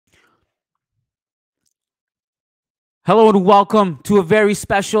Hello and welcome to a very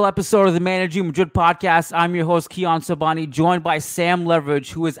special episode of the Managing Madrid Podcast. I'm your host, Kiyan Sobhani, joined by Sam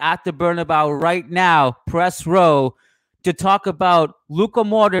Leveridge, who is at the Bernabeu right now, press row, to talk about Luka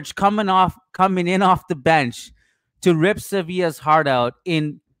Modric coming in off the bench to rip Sevilla's heart out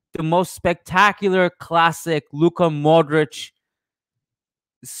in the most spectacular, classic Luka Modric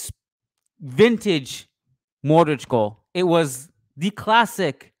vintage Modric goal. It was the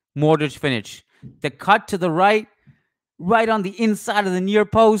classic Modric finish. The cut to the right on the inside of the near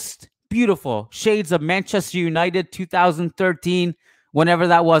post. Beautiful. Shades of Manchester United 2013, whenever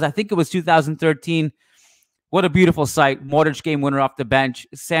that was. I think it was 2013. What a beautiful sight. Modric game winner off the bench.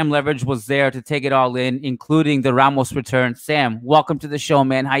 Sam Leveridge was there to take it all in, including the Ramos return. Sam, welcome to the show,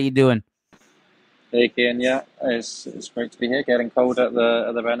 man. How you doing? Hey, Kiyan. Yeah, it's great to be here. Getting cold at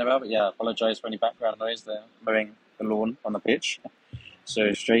the Bernabeu, but yeah, apologise for any background noise. They're mowing the lawn on the pitch,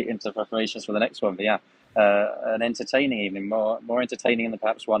 so straight into preparations for the next one. But yeah, an entertaining evening, more entertaining than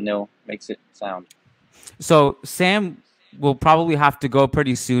perhaps 1-0 makes it sound. So Sam will probably have to go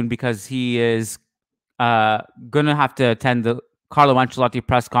pretty soon because he is gonna have to attend the Carlo Ancelotti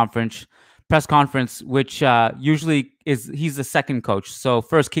press conference, which usually he's the second coach. So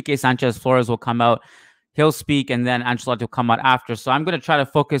first, Quique Sanchez Flores will come out, he'll speak, and then Ancelotti will come out after. So I'm going to try to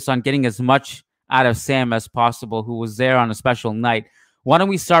focus on getting as much out of Sam as possible, who was there on a special night. Why don't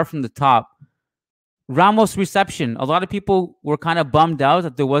we start from the top? Ramos reception. A lot of people were kind of bummed out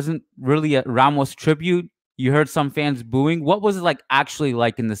that there wasn't really a Ramos tribute. You heard some fans booing. What was it actually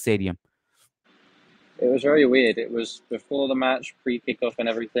like in the stadium? It was very weird. It was before the match, pre-kickoff and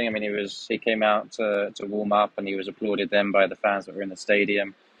everything. I mean, he came out to warm up and he was applauded then by the fans that were in the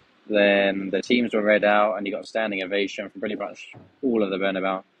stadium. Then the teams were read out and he got a standing ovation from pretty much all of the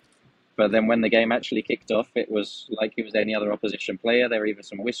Bernabeu. But then when the game actually kicked off, it was like he was any other opposition player. There were even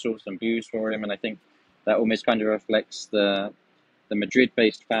some whistles, some boos for him, and I think that almost kind of reflects the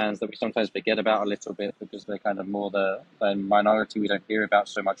Madrid-based fans that we sometimes forget about a little bit because they're kind of more the minority we don't hear about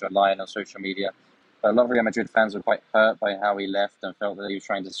so much online or social media. But a lot of Real Madrid fans were quite hurt by how he left and felt that he was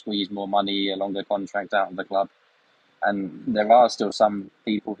trying to squeeze more money, a longer contract out of the club. And there are still some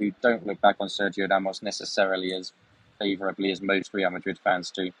people who don't look back on Sergio Ramos necessarily as favourably as most Real Madrid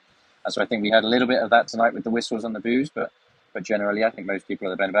fans do. And so I think we had a little bit of that tonight with the whistles and the boos, but generally I think most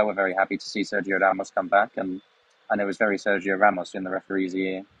people at the Bernabeu were very happy to see Sergio Ramos come back, and it was very Sergio Ramos in the referee's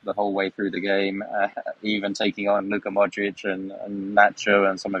ear the whole way through the game, even taking on Luka Modric and Nacho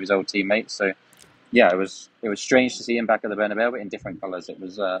and some of his old teammates. So yeah, it was strange to see him back at the Bernabeu, but in different colours. It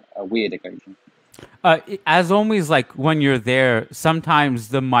was a weird occasion. As always, when you're there, sometimes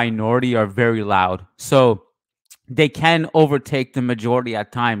the minority are very loud. So they can overtake the majority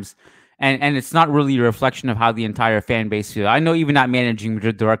at times. And it's not really a reflection of how the entire fan base feels. I know even at Managing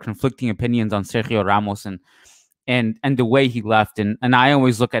Madrid, there are conflicting opinions on Sergio Ramos and the way he left. And I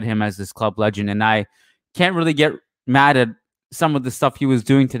always look at him as this club legend. And I can't really get mad at some of the stuff he was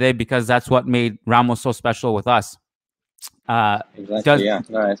doing today because that's what made Ramos so special with us. Exactly, yeah.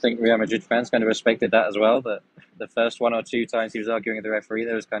 No, I think Real Madrid fans kind of respected that as well. That the first one or two times he was arguing with the referee,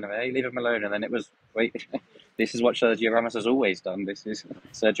 there was kind of, hey, leave him alone. And then it was, wait, this is what Sergio Ramos has always done. This is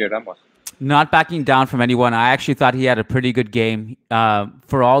Sergio Ramos. Not backing down from anyone. I actually thought he had a pretty good game.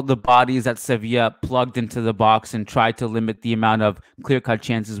 For all the bodies that Sevilla plugged into the box and tried to limit the amount of clear-cut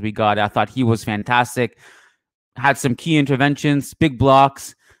chances we got, I thought he was fantastic. Had some key interventions, big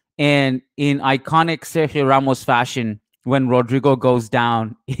blocks, and in iconic Sergio Ramos fashion, when Rodrigo goes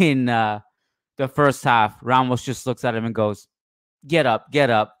down in the first half, Ramos just looks at him and goes, get up, get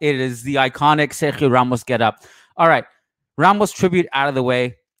up. It is the iconic Sergio Ramos get up. All right, Ramos tribute out of the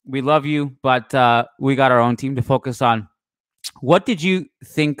way. We love you, but we got our own team to focus on. What did you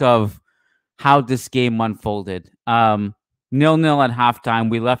think of how this game unfolded? 0-0 at halftime.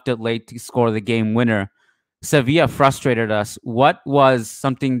 We left it late to score the game winner. Sevilla frustrated us. What was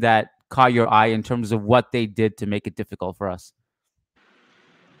something that caught your eye in terms of what they did to make it difficult for us?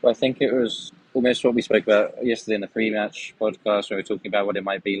 Well, I think it was almost what we spoke about yesterday in the pre-match podcast where we were talking about what it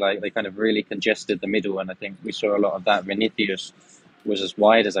might be like. They kind of really congested the middle, and I think we saw a lot of that. Vinicius was as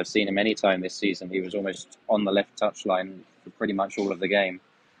wide as I've seen him any time this season. He was almost on the left touchline for pretty much all of the game.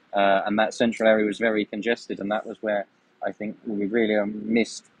 And that central area was very congested, and that was where I think we really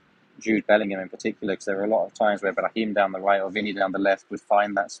missed Jude Bellingham in particular, because there were a lot of times where Brahim down the right or Vinny down the left would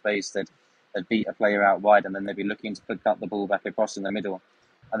find that space. They'd beat a player out wide, and then they'd be looking to cut the ball back across in the middle,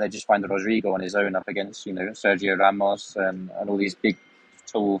 and they'd just find Rodrigo on his own up against Sergio Ramos and all these big,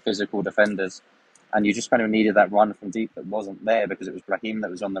 tall, physical defenders. And you just kind of needed that run from deep that wasn't there because it was Brahim that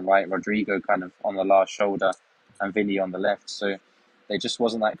was on the right, Rodrigo kind of on the last shoulder, and Vinny on the left. So There just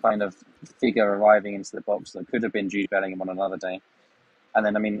wasn't that kind of figure arriving into the box that could have been Jude Bellingham on another day. And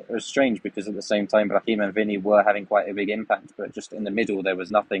then, I mean, it was strange because at the same time, Raheem and Vinny were having quite a big impact, but just in the middle, there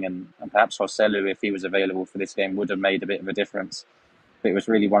was nothing. And perhaps Joselu, if he was available for this game, would have made a bit of a difference. But it was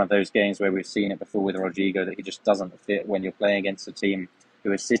really one of those games where we've seen it before with Rodrigo, that he just doesn't fit when you're playing against a team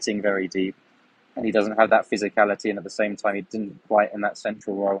who is sitting very deep. And he doesn't have that physicality. And at the same time, he didn't quite in that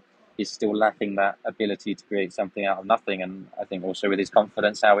central role. He's still lacking that ability to create something out of nothing. And I think also with his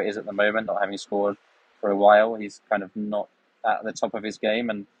confidence, how it is at the moment, not having scored for a while, he's kind of not at the top of his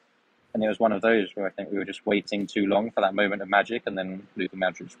game, and it was one of those where I think we were just waiting too long for that moment of magic, and then Luka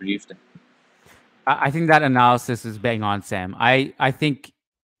Modric produced it. I think that analysis is bang on, Sam. I think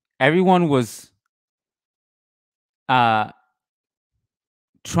everyone was trying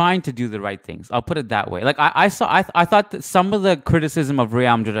to do the right things. I'll put it that way. Like I thought that some of the criticism of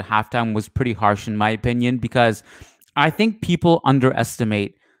Real Madrid at halftime was pretty harsh in my opinion, because I think people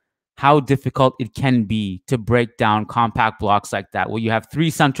underestimate how difficult it can be to break down compact blocks like that, where you have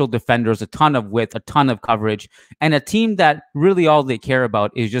three central defenders, a ton of width, a ton of coverage, and a team that really all they care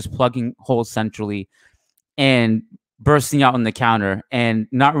about is just plugging holes centrally and bursting out on the counter, and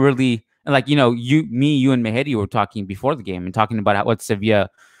not really, like, you and Mehdi were talking before the game and talking about what Sevilla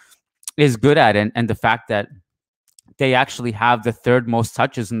is good at, and the fact that they actually have the third most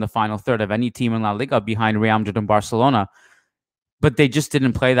touches in the final third of any team in La Liga behind Real Madrid and Barcelona. But they just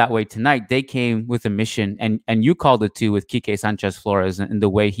didn't play that way tonight. They came with a mission, and you called it too with Quique Sanchez Flores and the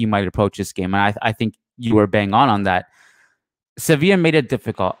way he might approach this game. And I think you were bang on that. Sevilla made it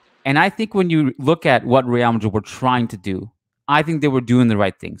difficult. And I think when you look at what Real Madrid were trying to do, I think they were doing the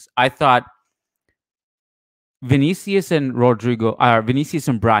right things. I thought Vinicius and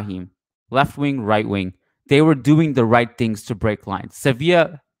Brahim, left wing, right wing, they were doing the right things to break lines.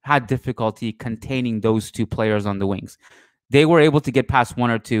 Sevilla had difficulty containing those two players on the wings. They were able to get past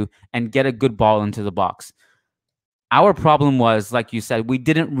one or two and get a good ball into the box. Our problem was, like you said, we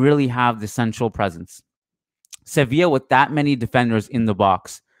didn't really have the central presence. Sevilla, with that many defenders in the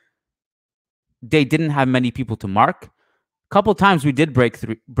box, they didn't have many people to mark. A couple times we did break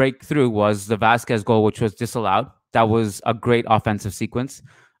through was the Vazquez goal, which was disallowed. That was a great offensive sequence.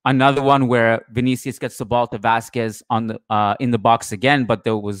 Another one where Vinicius gets the ball to Vazquez on the in the box again, but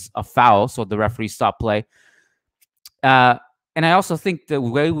there was a foul, so the referee stopped play. And I also think the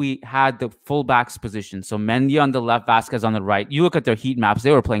way we had the fullbacks position, so Mendy on the left, Vazquez on the right, you look at their heat maps,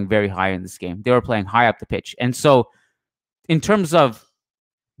 they were playing very high in this game. They were playing high up the pitch. And so in terms of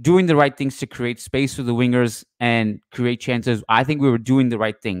doing the right things to create space for the wingers and create chances, I think we were doing the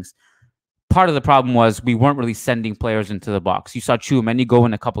right things. Part of the problem was we weren't really sending players into the box. You saw Tchouaméni go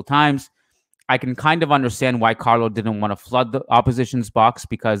in a couple times. I can kind of understand why Carlo didn't want to flood the opposition's box,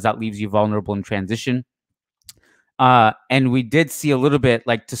 because that leaves you vulnerable in transition. And we did see a little bit,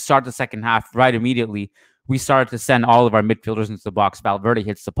 like to start the second half, right immediately, we started to send all of our midfielders into the box. Valverde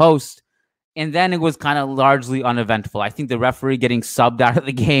hits the post. And then it was kind of largely uneventful. I think the referee getting subbed out of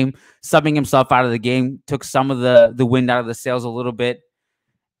the game, subbing himself out of the game, took some of the wind out of the sails a little bit.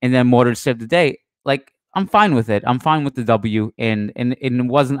 And then Modric saved the day. Like, I'm fine with it. I'm fine with the W. And it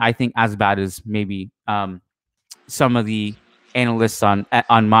wasn't, I think, as bad as maybe some of the analysts on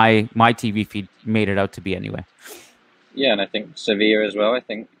my TV feed made it out to be anyway. Yeah, and I think Sevilla as well. I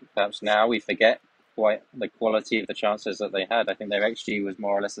think perhaps now we forget quite the quality of the chances that they had. I think their XG was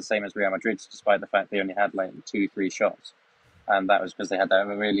more or less the same as Real Madrid's, despite the fact they only had like 2-3 shots. And that was because they had that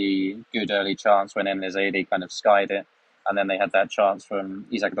really good early chance when Emre Zaidi kind of skied it. And then they had that chance from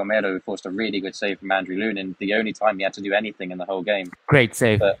Isaac Romero, who forced a really good save from Andriy Lunin, the only time he had to do anything in the whole game. Great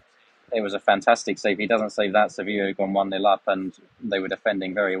save. But it was a fantastic save. He doesn't save that, Sevilla had gone 1-0 up, and they were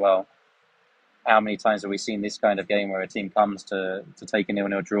defending very well. How many times have we seen this kind of game where a team comes to take a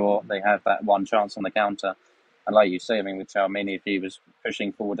 0-0 draw, they have that one chance on the counter, and like you say, I mean, with Tchouaméni, if he was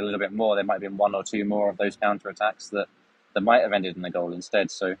pushing forward a little bit more, there might have been one or two more of those counter-attacks that might have ended in a goal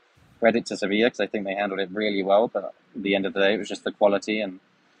instead. So credit to Sevilla, because I think they handled it really well, but at the end of the day, it was just the quality, and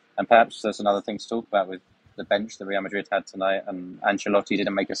perhaps there's another thing to talk about with the bench that Real Madrid had tonight, and Ancelotti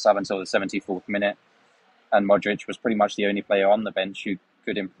didn't make a sub until the 74th minute, and Modric was pretty much the only player on the bench who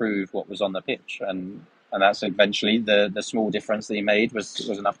could improve what was on the pitch, and that's eventually the small difference that he made was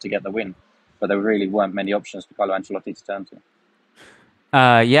enough to get the win. But there really weren't many options for Carlo Ancelotti to turn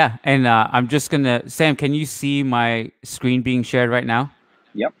to. Yeah, and I'm just gonna, Sam, can you see my screen being shared right now?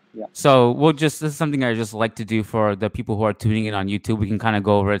 Yep. Yeah. So this is something I just like to do for the people who are tuning in on YouTube. We can kind of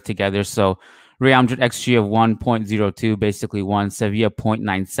go over it together. So Real Madrid XG of 1.02, basically 1. Sevilla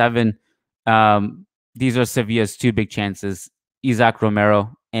 0.97. These are Sevilla's two big chances. Isaac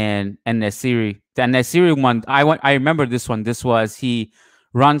Romero and Nesiri. The Nesiri one, I remember this one. This was he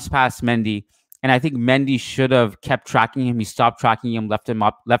runs past Mendy, and I think Mendy should have kept tracking him. He stopped tracking him, left it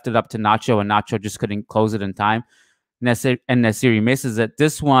up to Nacho, and Nacho just couldn't close it in time. Nesiri misses it.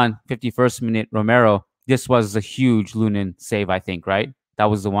 This one, 51st minute, Romero. This was a huge Lunin save, I think, right? That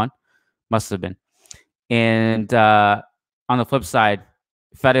was the one. Must have been. And on the flip side,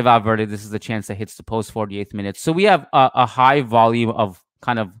 Fede Valverde, this is the chance that hits the post 48th minute. So we have a high volume of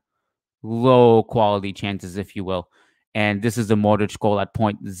kind of low quality chances, if you will. And this is the Modric goal at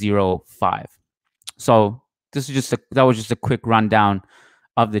 0.05. So that was just a quick rundown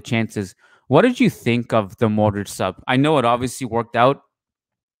of the chances. What did you think of the Modric sub? I know it obviously worked out,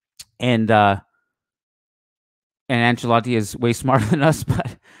 and Ancelotti is way smarter than us,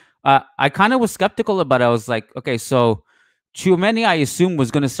 but I kind of was skeptical about it. I was like, okay, so Tchouaméni, I assume, was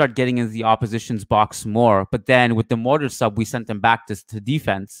going to start getting into the opposition's box more, but then with the Modric sub, we sent them back to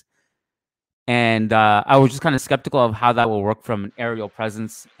defense. And I was just kind of skeptical of how that will work from an aerial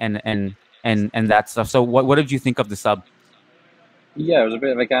presence and that stuff. So what did you think of the sub? Yeah, it was a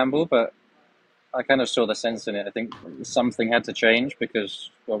bit of a gamble, but I kind of saw the sense in it. I think something had to change because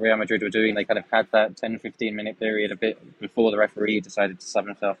what Real Madrid were doing, they kind of had that 10-15 minute period a bit before the referee decided to sub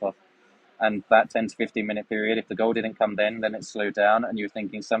himself off. And that 10 to 15 minute period, if the goal didn't come then it slowed down, and you're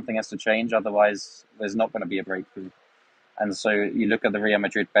thinking something has to change, otherwise there's not going to be a breakthrough. And so you look at the Real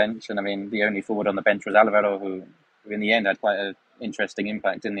Madrid bench, and I mean, the only forward on the bench was Alvaro, who in the end had quite an interesting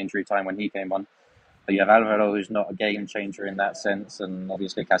impact in the injury time when he came on. But you have Alvaro, who's not a game changer in that sense, and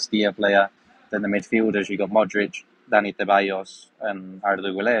obviously Castilla player. Then the midfielders, you got Modric, Dani Ceballos, and Arda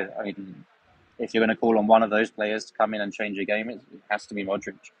Guler. I mean, if you're going to call on one of those players to come in and change a game, it has to be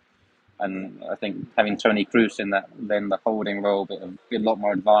Modric. And I think having Toni Kroos in that, then the holding role, a lot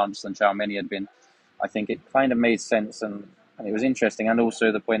more advanced than Tchouaméni had been, I think it kind of made sense, and it was interesting. And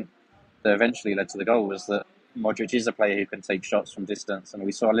also the point that eventually led to the goal was that Modric is a player who can take shots from distance, and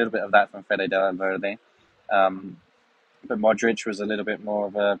we saw a little bit of that from Fede Valverde. But Modric was a little bit more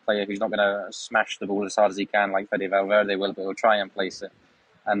of a player who's not going to smash the ball as hard as he can like Fede Valverde will, but he'll try and place it.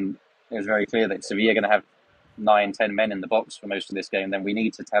 And it was very clear that Sevilla are going to have 9-10 men in the box for most of this game. Then we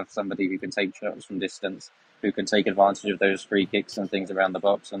need to have somebody who can take shots from distance, who can take advantage of those free kicks and things around the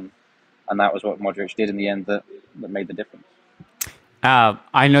box, and that was what Modric did in the end that made the difference.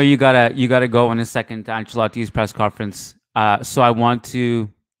 I know you gotta go in a second to Ancelotti's press conference. So I want to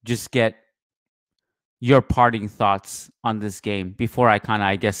just get your parting thoughts on this game before I kind of,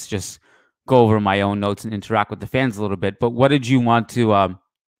 I guess, just go over my own notes and interact with the fans a little bit. But what did you want to?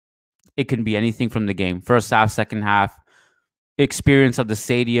 It can be anything from the game, first half, second half, experience of the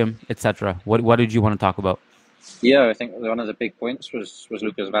stadium, etc. What did you want to talk about? Yeah, I think one of the big points was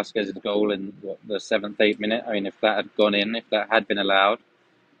Lucas Vazquez's goal in the 7th, 8th minute. I mean, if that had gone in, if that had been allowed,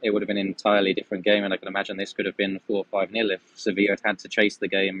 it would have been an entirely different game. And I can imagine this could have been 4 or 5-0 if Sevilla had to chase the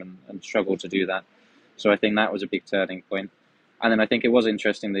game and struggle to do that. So I think that was a big turning point. And then I think it was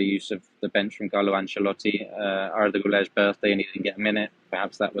interesting, the use of the bench from Carlo Ancelotti. Arda Guler's birthday and he didn't get a minute.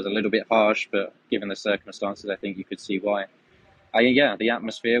 Perhaps that was a little bit harsh, but given the circumstances, I think you could see why. Yeah, the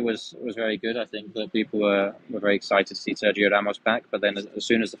atmosphere was very good. I think that people were very excited to see Sergio Ramos back. But then as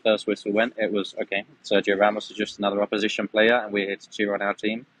soon as the first whistle went, it was, okay, Sergio Ramos is just another opposition player and we're here to cheer on our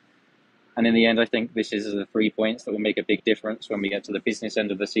team. And in the end, I think this is the 3 points that will make a big difference when we get to the business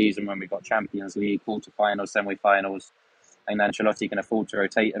end of the season, when we've got Champions League, quarterfinals, semi-finals. And Ancelotti can afford to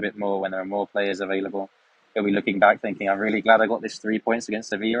rotate a bit more when there are more players available. He'll be looking back thinking, I'm really glad I got this 3 points against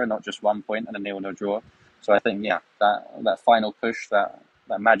Sevilla and not just 1 point and a 0-0 draw. So I think, yeah, that final push, that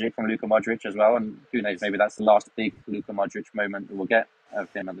magic from Luka Modric as well. And who knows, maybe that's the last big Luka Modric moment that we'll get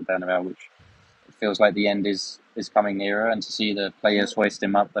of him at the Bernabeu, which it feels like the end is coming nearer. And to see the players hoist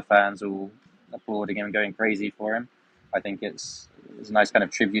him up, the fans all applauding him, going crazy for him, I think it's a nice kind of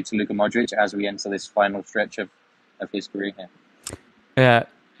tribute to Luka Modric as we enter this final stretch of his career here.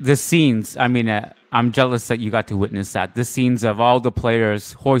 The scenes, I mean, I'm jealous that you got to witness that. The scenes of all the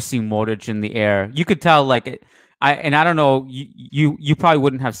players hoisting Modric in the air. You could tell, like, I don't know, you probably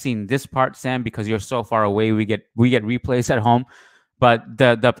wouldn't have seen this part, Sam, because you're so far away. We get replays at home, but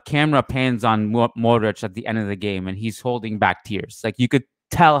the camera pans on Modric at the end of the game, and he's holding back tears. Like, you could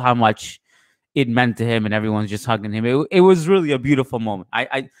tell how much it meant to him, and everyone's just hugging him. It was really a beautiful moment.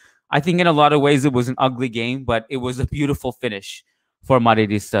 I think in a lot of ways it was an ugly game, but it was a beautiful finish for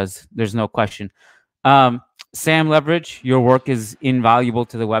Madridistas. There's no question. Sam Leveridge, your work is invaluable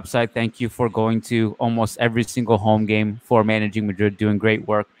to the website. Thank you for going to almost every single home game for Managing Madrid, doing great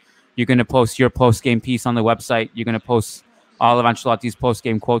work. You're going to post your post-game piece on the website. You're going to post all of Ancelotti's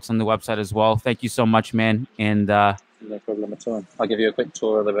post-game quotes on the website as well. Thank you so much, man. And No problem at all. I'll give you a quick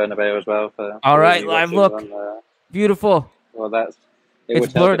tour of the Bernabeu as well for All those of right, you live watching look. on. Beautiful. Well, it It's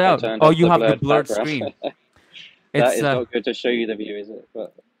would help blurred if I out. turned Oh, off you the have the blurred blurred background. screen. That It's is not good to show you the view, is it?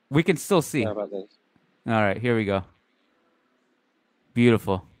 But we can still see. how about this? All right, here we go.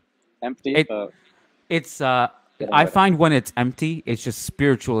 Beautiful. Empty, but It's getting I better. find when it's empty, it's just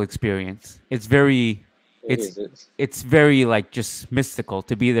spiritual experience. It's very it's very like just mystical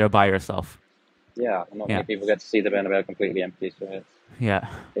to be there by yourself. Yeah, not many people get to see the Bernabeu completely empty, so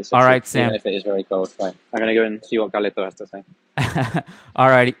it's All right, treat, Sam. even if it is very cold. Fine. I'm going to go and see what Galito has to say. All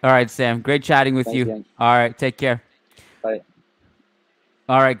right, Sam. Great chatting with you. Ian. All right, take care. Bye.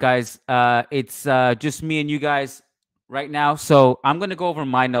 All right, guys. It's just me and you guys right now. So I'm gonna go over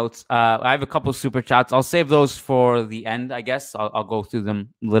my notes. I have a couple super chats. I'll save those for the end, I guess. I'll go through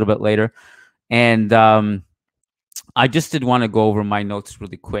them a little bit later. And I just did want to go over my notes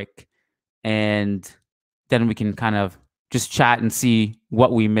really quick, and then we can kind of just chat and see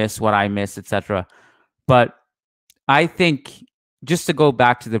what we miss, what I miss, etc. But I think just to go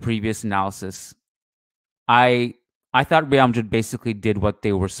back to the previous analysis, I thought Real Madrid basically did what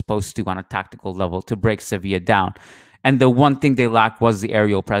they were supposed to on a tactical level to break Sevilla down. And the one thing they lacked was the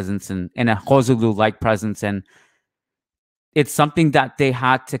aerial presence and a Joselu-like presence. And it's something that they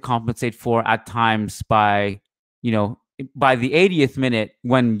had to compensate for at times by, by the 80th minute,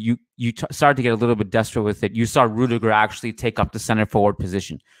 when you start to get a little bit desperate with it, you saw Rudiger actually take up the center forward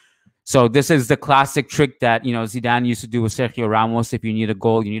position. So this is the classic trick that, Zidane used to do with Sergio Ramos. If you need a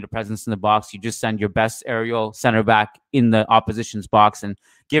goal, you need a presence in the box, you just send your best aerial center back in the opposition's box and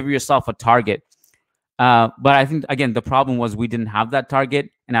give yourself a target. But I think, again, the problem was we didn't have that target.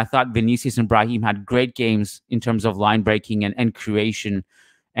 And I thought Vinicius and Brahim had great games in terms of line breaking and creation.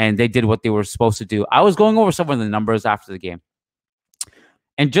 And they did what they were supposed to do. I was going over some of the numbers after the game.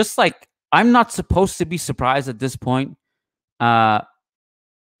 And just like, I'm not supposed to be surprised at this point.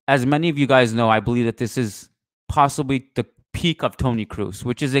 As many of you guys know, I believe that this is possibly the peak of Toni Kroos,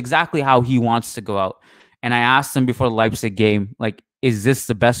 which is exactly how he wants to go out. And I asked him before the Leipzig game, like, is this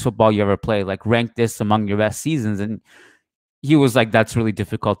the best football you ever play? Like, rank this among your best seasons. And he was like, that's really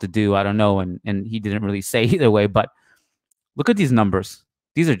difficult to do. I don't know. And he didn't really say either way. But look at these numbers.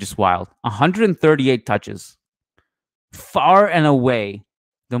 These are just wild. 138 touches. Far and away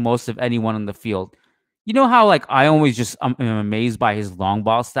the most of anyone on the field. You know how, like, I always just am amazed by his long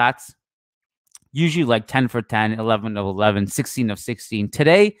ball stats? Usually like 10 for 10, 11 of 11, 16 of 16.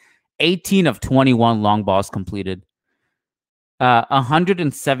 Today, 18 of 21 long balls completed.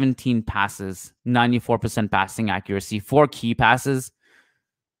 117 passes, 94% passing accuracy, 4 key passes.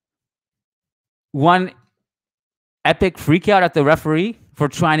 One epic freak out at the referee for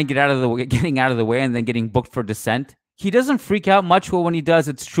trying to getting out of the way and then getting booked for dissent. He doesn't freak out much, but when he does,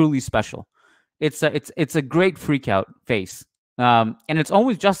 it's truly special. It's a great freak out face. And it's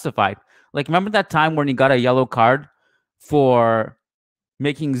always justified. Like, remember that time when he got a yellow card for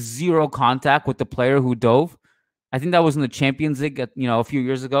making zero contact with the player who dove? I think that was in the Champions League, a few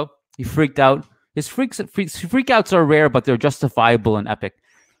years ago. He freaked out. His freakouts are rare, but they're justifiable and epic.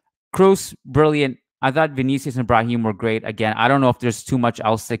 Kroos, brilliant. I thought Vinicius and Brahim were great. Again, I don't know if there's too much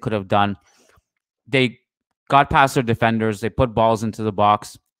else they could have done. They got past their defenders. They put balls into the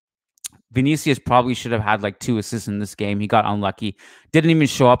box. Vinicius probably should have had like 2 assists in this game. He got unlucky. Didn't even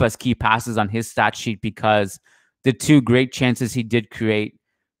show up as key passes on his stat sheet because the 2 great chances he did create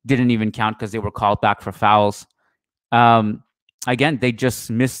didn't even count because they were called back for fouls. Again, they just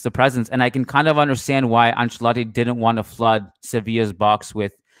missed the presence. And I can kind of understand why Ancelotti didn't want to flood Sevilla's box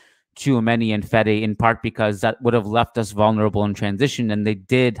with Tchouaméni and Fede, in part because that would have left us vulnerable in transition. And they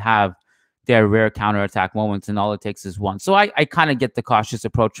did have their rare counterattack moments, and all it takes is one. So I kind of get the cautious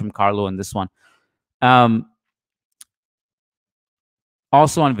approach from Carlo in this one.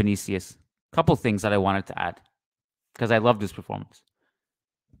 Also on Vinicius, a couple things that I wanted to add because I love this performance.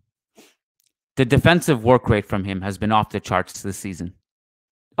 The defensive work rate from him has been off the charts this season.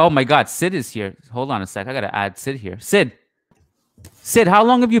 Oh my God, Sid is here. Hold on a sec. I got to add Sid here. Sid, how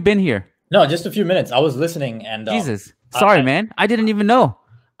long have you been here? No, just a few minutes. I was listening and Jesus. Sorry, man. I didn't even know.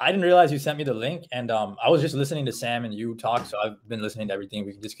 I didn't realize you sent me the link, and I was just listening to Sam and you talk, so I've been listening to everything.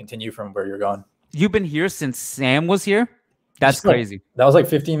 We can just continue from where you're going. You've been here since Sam was here? That's crazy. That was like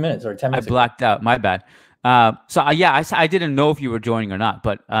 15 minutes or 10 minutes. I blacked out. My bad. I didn't know if you were joining or not,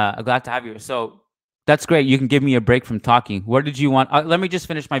 but I'm glad to have you. So that's great. You can give me a break from talking. What did you want? Let me just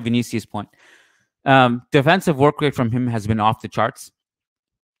finish my Vinicius point. Defensive work rate from him has been off the charts.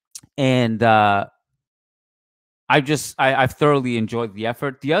 And I've thoroughly enjoyed the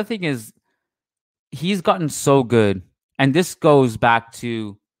effort. The other thing is he's gotten so good. And this goes back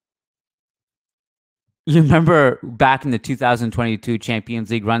to You remember back in the 2022 Champions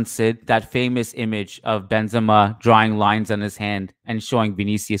League run, Sid, that famous image of Benzema drawing lines on his hand and showing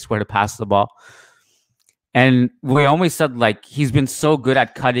Vinicius where to pass the ball. And we always said, like, he's been so good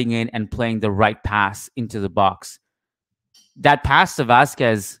at cutting in and playing the right pass into the box. That pass to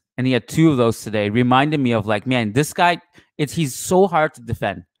Vazquez, and he had 2 of those today, reminded me of, like, man, this guy, he's so hard to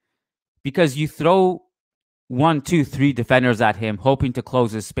defend because you throw 1, 2, 3 defenders at him, hoping to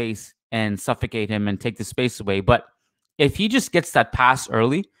close his space and suffocate him and take the space away. But if he just gets that pass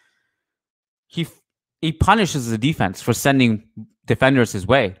early, he punishes the defense for sending defenders his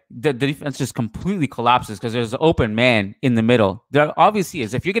way. The defense just completely collapses because there's an open man in the middle. There obviously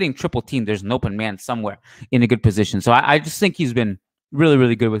is. If you're getting triple teamed, there's an open man somewhere in a good position. So I just think he's been really,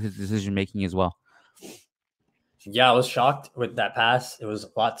 really good with his decision making as well. Yeah, I was shocked with that pass. It was a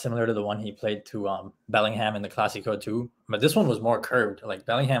lot similar to the one he played to Bellingham in the Clasico too. But this one was more curved. Like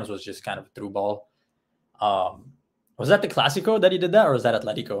Bellingham's was just kind of through ball. Was that the Clasico that he did that, or was that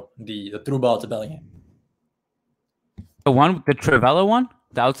Atletico? The through ball to Bellingham. The Trivela one,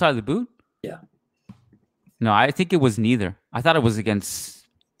 the outside of the boot? Yeah. No, I think it was neither. I thought it was against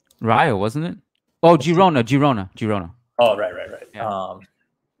Rayo, wasn't it? Oh, Girona. Oh, right.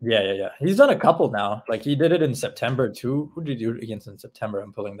 Yeah. He's done a couple now. Like he did it in September too. Who did he do it against in September?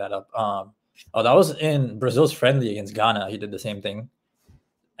 I'm pulling that up. That was in Brazil's friendly against Ghana. He did the same thing.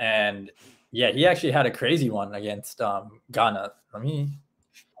 And yeah, he actually had a crazy one against Ghana. Let me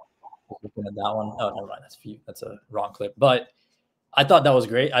looking at that one. Oh, never mind. That's a wrong clip. But I thought that was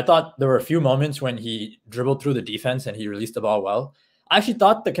great. I thought there were a few moments when he dribbled through the defense and he released the ball well. I actually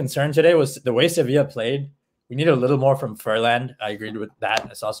thought the concern today was the way Sevilla played. We needed a little more from Ferland. I agreed with that.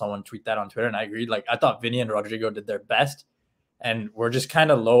 I saw someone tweet that on Twitter, and I agreed. Like I thought Vinny and Rodrigo did their best, and we're just kind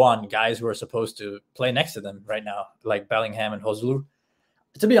of low on guys who are supposed to play next to them right now, like Bellingham and Joselu.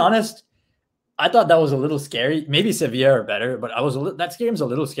 To be honest, I thought that was a little scary. Maybe Sevilla are better, but that game's a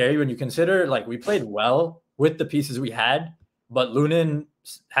little scary when you consider like we played well with the pieces we had, but Lunin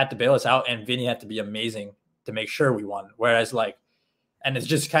had to bail us out, and Vinny had to be amazing to make sure we won. Whereas like. And it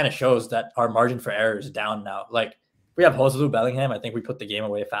just kind of shows that our margin for error is down now. Like if we have Joselu, Bellingham, I think we put the game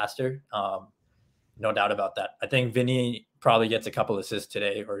away faster. No doubt about that. I think Vinny probably gets a couple assists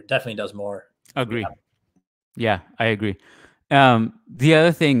today, or definitely does more. Agree. Yeah, I agree. The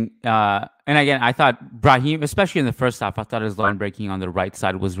other thing, and again, I thought Brahim, especially in the first half, I thought his line breaking on the right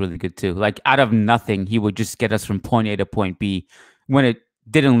side was really good too. Like out of nothing, he would just get us from point A to point B when it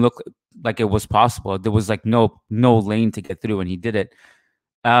didn't look like it was possible. There was like no lane to get through, and he did it.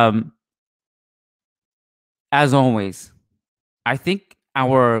 As always, I think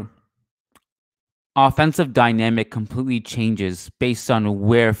our offensive dynamic completely changes based on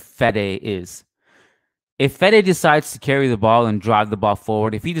where Fede is. If Fede decides to carry the ball and drive the ball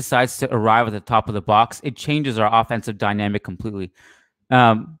forward, if he decides to arrive at the top of the box, it changes our offensive dynamic completely.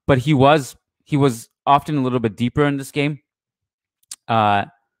 But he was often a little bit deeper in this game.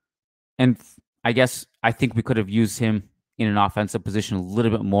 And I think we could have used him in an offensive position a little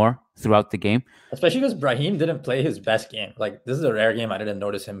bit more throughout the game. Especially because Brahim didn't play his best game. Like this is a rare game. I didn't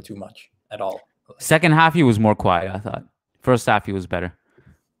notice him too much at all. Second half, he was more quiet, I thought. First half, he was better.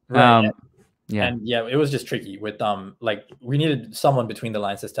 Right. Yeah. And yeah, it was just tricky with like we needed someone between the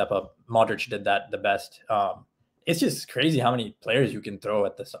lines to step up. Modric did that the best. It's just crazy how many players you can throw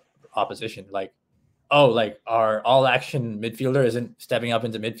at the opposition. Like, our all action midfielder isn't stepping up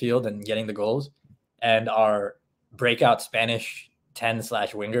into midfield and getting the goals, and our breakout Spanish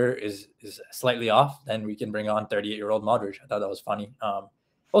 10/winger is slightly off. Then we can bring on 38-year-old Modric. I thought that was funny. I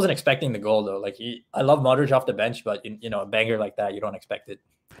wasn't expecting the goal though. Like I love Modric off the bench, but a banger like that, you don't expect it.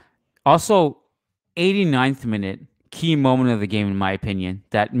 Also, 89th minute, key moment of the game, in my opinion,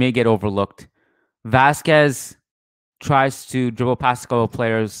 that may get overlooked. Vazquez tries to dribble past a couple of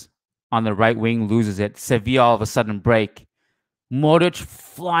players on the right wing, loses it. Sevilla all of a sudden break. Modric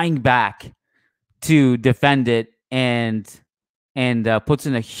flying back to defend it and puts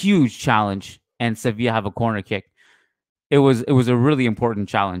in a huge challenge, and Sevilla have a corner kick. It was a really important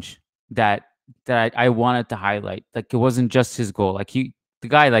challenge that I wanted to highlight. Like it wasn't just his goal. Like the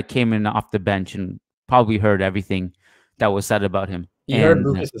guy like came in off the bench and probably heard everything that was said about him. He heard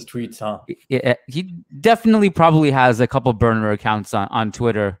Lucas's tweets, huh? He definitely probably has a couple burner accounts on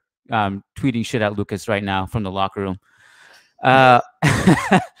Twitter, tweeting shit at Lucas right now from the locker room. I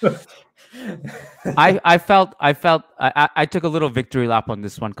took a little victory lap on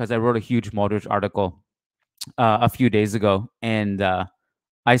this one because I wrote a huge Modric article a few days ago, and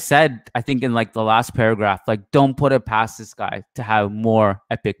I said, I think in like the last paragraph, like don't put it past this guy to have more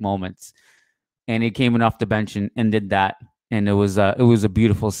epic moments. And he came in off the bench and did that, and it was a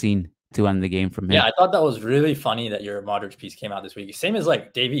beautiful scene to end the game from him. Yeah, I thought that was really funny that your Modric piece came out this week. Same as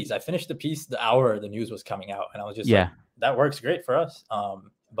like Davies. I finished the piece the hour the news was coming out, and I was just like, that works great for us.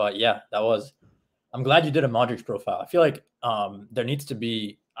 But yeah, I'm glad you did a Modric profile. I feel like there needs to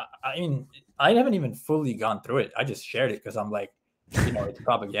be. I mean, I haven't even fully gone through it. I just shared it because I'm like, it's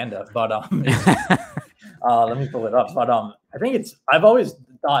propaganda. But let me pull it up. But I think I've always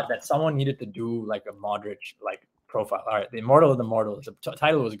thought that someone needed to do like a Modric like profile. All right, the Immortal of the Mortals. The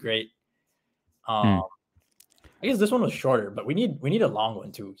title was great. I guess this one was shorter, but we need a long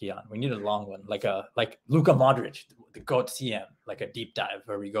one too, Kiyan. We need a long one, like Luka Modric, the GOAT CM, like a deep dive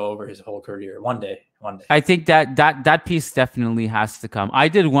where we go over his whole career one day. I think that piece definitely has to come. I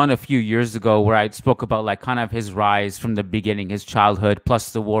did one a few years ago where I spoke about like kind of his rise from the beginning, his childhood,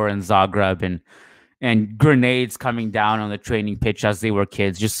 plus the war in Zagreb and grenades coming down on the training pitch as they were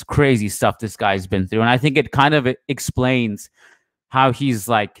kids. Just crazy stuff this guy's been through. And I think it kind of explains how he's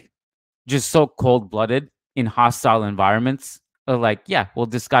like just so cold-blooded in hostile environments. Like, yeah, well,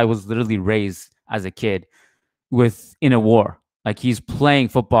 this guy was literally raised as a kid in a war. Like, he's playing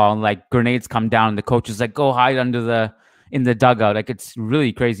football and like grenades come down and the coach is like, go hide in the dugout. Like, it's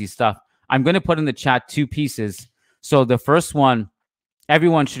really crazy stuff. I'm going to put in the chat 2 pieces. So the first one,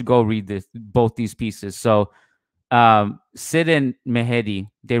 everyone should go read both these pieces. So Sid and Mehedi,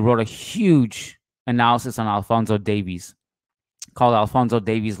 they wrote a huge analysis on Alphonso Davies called Alphonso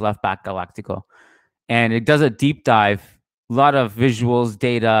Davies Left Back Galactico. And it does a deep dive, a lot of visuals,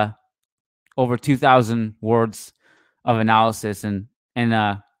 data, over 2,000 words of analysis, and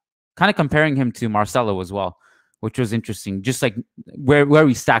kind of comparing him to Marcelo as well, which was interesting. Just like where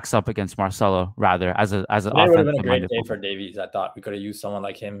he stacks up against Marcelo, rather as an offensive. It would have been a great day for Davies. I thought we could have used someone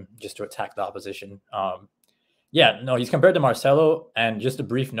like him just to attack the opposition. Yeah, no, he's compared to Marcelo. And just a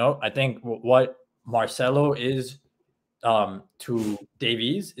brief note, I think what Marcelo is to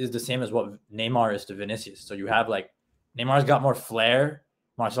Davies is the same as what Neymar is to Vinicius. So you have like Neymar's got more flair,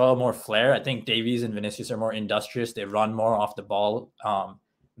 Marcelo more flair. I think Davies and Vinicius are more industrious. They run more off the ball.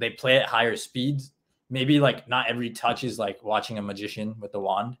 They play at higher speeds. Maybe like not every touch is like watching a magician with the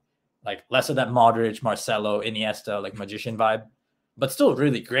wand. Like less of that Modric, Marcelo, Iniesta, like magician vibe, but still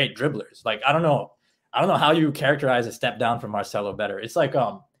really great dribblers. Like I don't know how you characterize a step down from Marcelo better. It's like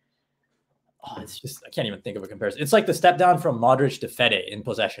it's just, I can't even think of a comparison. It's like the step down from Modric to Fede in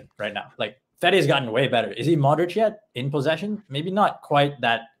possession right now. Like Fede's gotten way better. Is he Modric yet in possession? Maybe not quite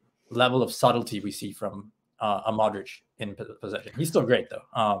that level of subtlety we see from a Modric in possession. He's still great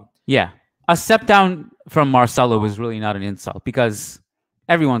though. Yeah. A step down from Marcelo is really not an insult because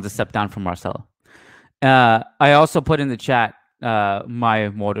everyone's a step down from Marcelo. I also put in the chat my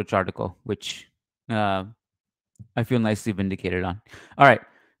Modric article, which I feel nicely vindicated on. All right.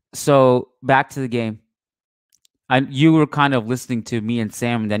 So back to the game. You were kind of listening to me and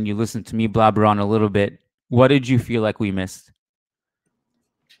Sam, and then you listened to me blabber on a little bit. What did you feel like we missed?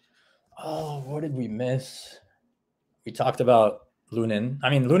 Oh, what did we miss? We talked about Lunin. I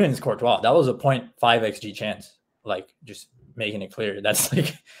mean, Lunin's Courtois. That was a 0.5 XG chance. Like, just making it clear. That's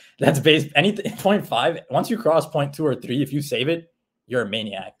based anything 0.5. Once you cross 0.2 or 3, if you save it, you're a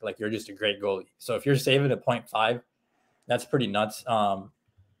maniac. Like, you're just a great goalie. So if you're saving at 0.5, that's pretty nuts.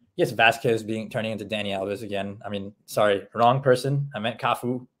 Yes, Vazquez turning into Dani Alves again. I mean, sorry, wrong person. I meant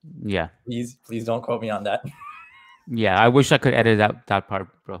Cafu. Yeah. Please don't quote me on that. Yeah, I wish I could edit that part,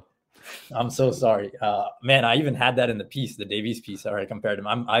 bro. I'm so sorry. Man, I even had that in the piece, the Davies piece, where I compared him.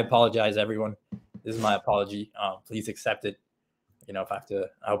 I apologize, everyone. This is my apology. Please accept it. You know, I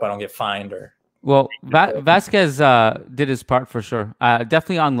hope I don't get fined or. Well, Vazquez did his part for sure.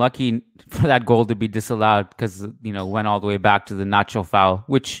 Definitely unlucky for that goal to be disallowed because, went all the way back to the Nacho foul,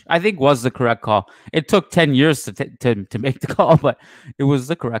 which I think was the correct call. It took 10 years to make the call, but it was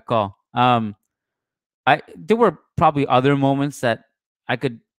the correct call. There were probably other moments that I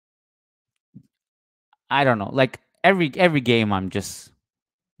don't know. Like every game, I'm just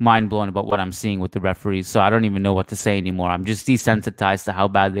mind blown about what I'm seeing with the referees. So I don't even know what to say anymore. I'm just desensitized to how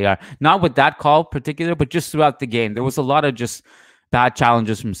bad they are. Not with that call particular, but just throughout the game. There was a lot of just bad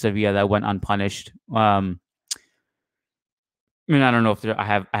challenges from Sevilla that went unpunished. I mean, I don't know if I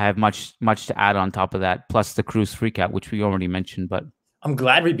have much to add on top of that. Plus the Kroos freak out, which we already mentioned. But I'm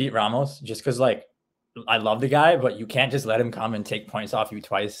glad we beat Ramos just because, like, I love the guy, but you can't just let him come and take points off you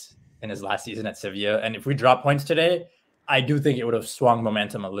twice in his last season at Sevilla. And if we drop points today, I do think it would have swung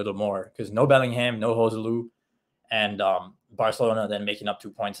momentum a little more because no Bellingham, no Joselu, and Barcelona then making up 2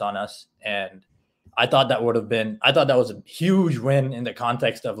 points on us. And I thought that was a huge win in the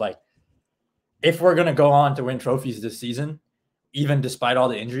context of, like, if we're going to go on to win trophies this season, even despite all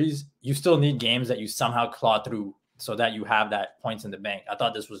the injuries, you still need games that you somehow claw through so that you have that points in the bank. I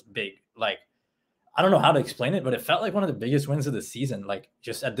thought this was big. Like, I don't know how to explain it, but it felt like one of the biggest wins of the season. Like,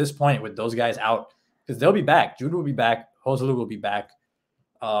 just at this point with those guys out, because they'll be back. Jude will be back. Joselu will be back.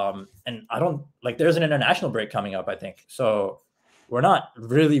 And I don't like, there's an international break coming up, I think. So we're not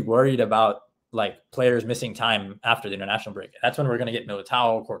really worried about like players missing time after the international break. That's when we're going to get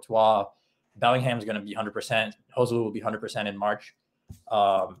Militao, Courtois, Bellingham's going to be 100%. Joselu will be 100% in March.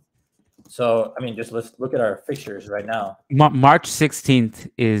 So, I mean, just let's look at our fixtures right now. March 16th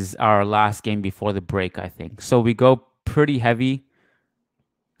is our last game before the break, I think. So we go pretty heavy.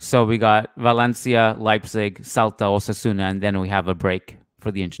 So we got Valencia, Leipzig, Celta, Osasuna, and then we have a break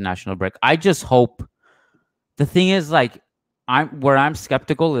for the international break. I just hope. The thing is, like, I'm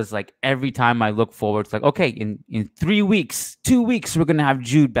skeptical is like every time I look forward, it's like, okay, in 3 weeks, 2 weeks, we're gonna have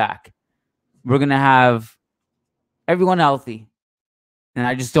Jude back. We're gonna have everyone healthy. And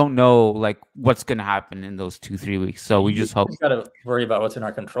I just don't know like what's gonna happen in those 2-3 weeks. So we just hope. We gotta worry about what's in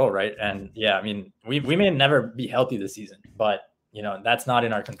our control, right? And yeah, I mean, we may never be healthy this season, but you know, that's not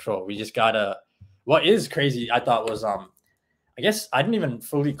in our control. We just gotta. What is crazy, I thought, was I guess I didn't even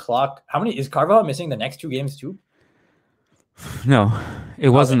fully clock how many is Carvalho missing the next 2 games too? No, it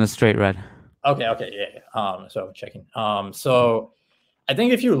wasn't a straight red. Okay, yeah. So I'm checking. So I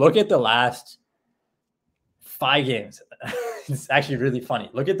think if you look at the last 5 games, it's actually really funny.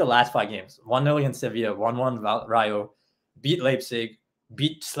 Look at the last 5 games: 1-0 against Sevilla, 1-1 Rayo, beat Leipzig,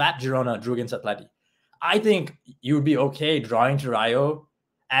 slapped Girona, drew against Atleti. I think you would be okay drawing to Rayo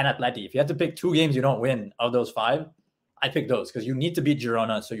and Atleti. If you had to pick 2 games you don't win of those 5, I pick those because you need to beat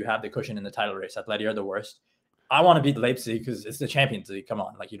Girona so you have the cushion in the title race. Atleti are the worst. I want to beat Leipzig because it's the Champions League. Come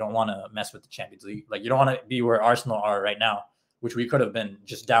on, like you don't want to mess with the Champions League. Like you don't want to be where Arsenal are right now, which we could have been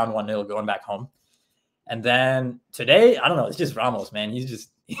just down 1-0 going back home. And then today, I don't know. It's just Ramos, man. He's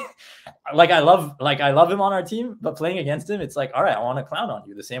just I love him on our team, but playing against him, it's like, all right, I want to clown on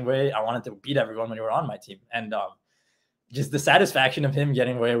you the same way I wanted to beat everyone when you were on my team. And just the satisfaction of him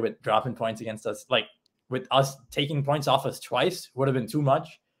getting away with dropping points against us, like with us taking points off us twice, would have been too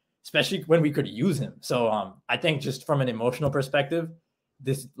much, especially when we could use him. So I think just from an emotional perspective,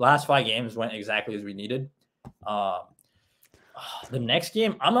 this last 5 games went exactly as we needed. The next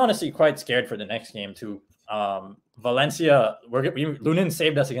game, I'm honestly quite scared for the next game too. Valencia, Lunin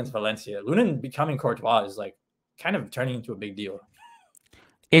saved us against Valencia. Lunin becoming Courtois is like kind of turning into a big deal.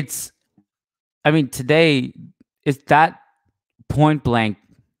 Today is that point blank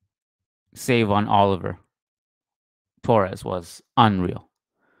save on Oliver Torres was unreal.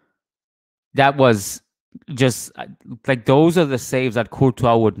 That was just like, those are the saves that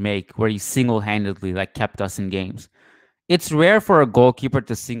Courtois would make where he single-handedly like kept us in games. It's rare for a goalkeeper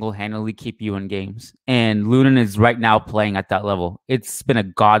to single-handedly keep you in games. And Lunin is right now playing at that level. It's been a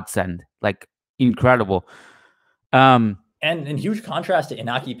godsend, like incredible. And in huge contrast to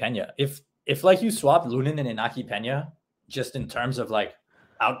Inaki Pena. If like you swapped Lunin and Inaki Pena, just in terms of like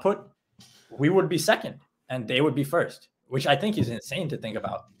output, we would be second and they would be first, which I think is insane to think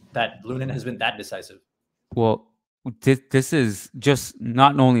about, that Lunin has been that decisive. Well, this is just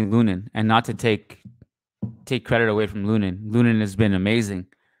not only Lunin, and not to take credit away from Lunin. Lunin has been amazing,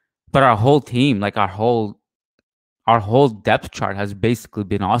 but our whole team, like our whole depth chart has basically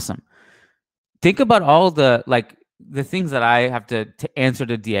been awesome. Think about all the things that I have to answer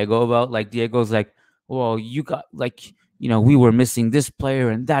to Diego about. Like Diego's like, well, you got like, you know, we were missing this player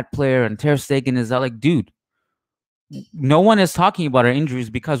and that player, and Ter Stegen is that. Like, dude, no one is talking about our injuries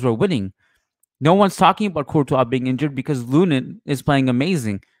because we're winning. No one's talking about Courtois being injured because Lunin is playing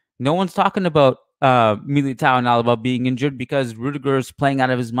amazing. No one's talking about Militao and Alaba being injured because Rudiger is playing out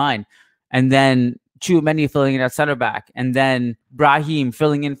of his mind. And then Tchouameni filling in at center back. And then Brahim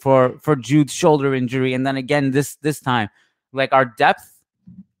filling in for Jude's shoulder injury. And then again this time. Like, our depth,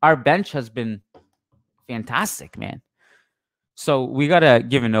 our bench has been fantastic, man. So we got to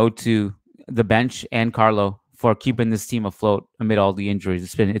give an ode to the bench and Carlo for keeping this team afloat amid all the injuries.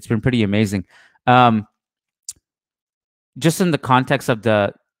 It's been pretty amazing. Just in the context of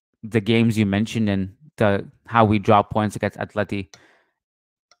the games you mentioned and how we drop points against Atleti,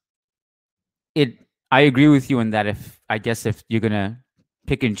 I agree with you in that if you're gonna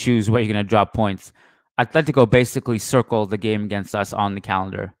pick and choose where you're gonna drop points, Atletico basically circled the game against us on the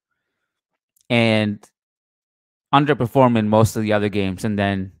calendar and underperformed in most of the other games, and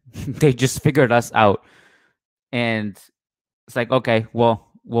then they just figured us out. And it's like, okay,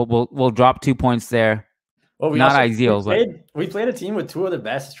 well, we'll drop 2 points there. Well, not ideal, but we played a team with 2 of the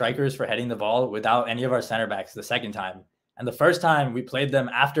best strikers for heading the ball without any of our center backs the second time. And the first time we played them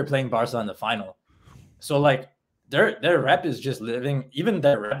after playing Barca in the final. So like their rep is just living. Even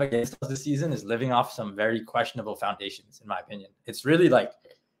their rep against us this season is living off some very questionable foundations, in my opinion. It's really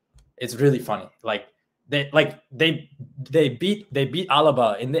funny. Like they beat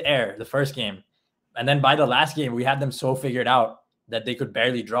Alaba in the air the first game, and then by the last game we had them so figured out that they could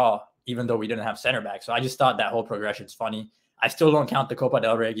barely draw, even though we didn't have center back. So I just thought that whole progression is funny. I still don't count the Copa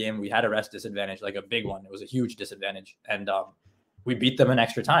del Rey game. We had a rest disadvantage, like a big one. It was a huge disadvantage, and we beat them in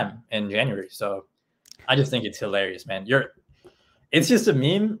extra time in January. So I just think it's hilarious, man. It's just a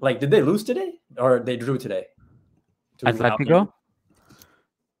meme. Like, did they lose today or they drew today? Atletico?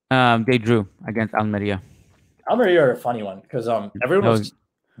 They drew against Almeria. Almeria are a funny one because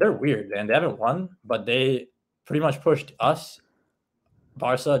they're weird, and they haven't won, but they pretty much pushed us,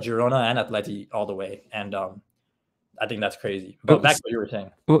 Barca, Girona, and Atleti all the way. And I think that's crazy. But back to what you were saying.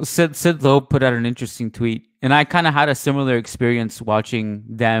 Well, Sid Lowe put out an interesting tweet, and I kind of had a similar experience watching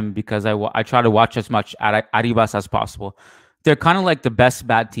them because I try to watch as much at Arribas as possible. They're kind of like the best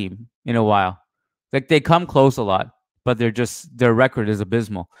bad team in a while. Like, they come close a lot, but their record is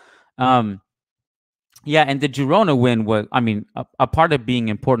abysmal. Yeah, and the Girona win was, I mean, a part of being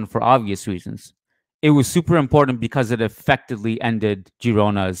important for obvious reasons. It was super important because it effectively ended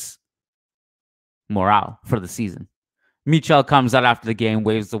Girona's morale for the season. Michel comes out after the game,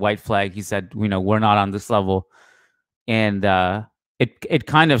 waves the white flag. He said, we're not on this level. And it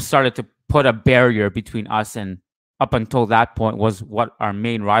kind of started to put a barrier between us and, up until that point, was what our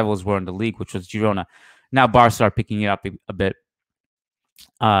main rivals were in the league, which was Girona. Now Barca are picking it up a bit.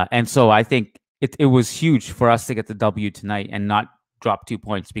 And so I think it was huge for us to get the W tonight and not drop 2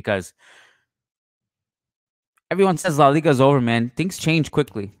 points, because everyone says La Liga is over, man. Things change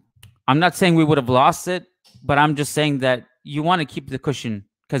quickly. I'm not saying we would have lost it, but I'm just saying that you want to keep the cushion,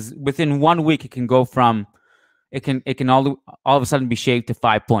 because within 1 week it can go from it can all of a sudden be shaved to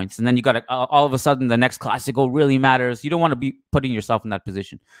 5 points, and then you got to all of a sudden the next Clásico really matters. You don't want to be putting yourself in that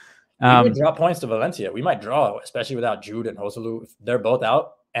position. We might drop points to Valencia. We might draw, especially without Jude and Joselu. They're both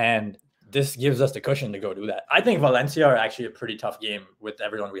out, and this gives us the cushion to go do that. I think Valencia are actually a pretty tough game with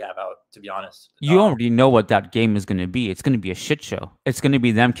everyone we have out, to be honest. You already know what that game is going to be. It's going to be a shit show. It's going to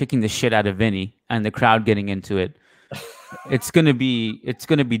be them kicking the shit out of Vinny and the crowd getting into it. It's going to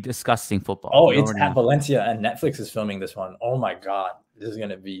be disgusting football. Oh, it's at Valencia, and Netflix is filming this one. Oh my God. This is going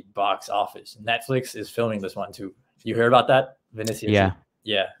to be box office. Netflix is filming this one too. You heard about that? Vinicius?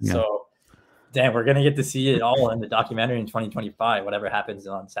 Yeah. So, damn, we're going to get to see it all in the documentary in 2025, whatever happens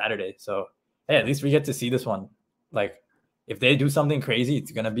on Saturday. So, hey, at least we get to see this one. Like, if they do something crazy,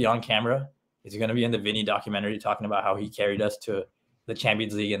 it's going to be on camera. It's going to be in the Vinny documentary talking about how he carried us to the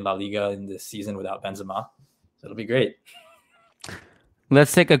Champions League and La Liga in this season without Benzema. So it'll be great.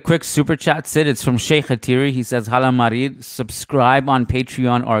 Let's take a quick super chat, Sid. It's from Sheikh Thierry. He says, Hala Marid, subscribe on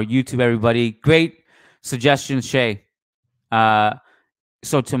Patreon or YouTube, everybody. Great suggestion, Shay.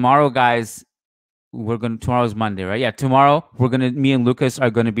 So tomorrow, guys, tomorrow's Monday, right? Yeah, tomorrow me and Lucas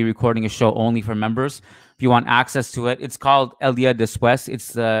are gonna be recording a show only for members. If you want access to it, it's called El Dia Después.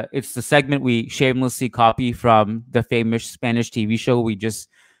 It's the segment we shamelessly copy from the famous Spanish TV show. We just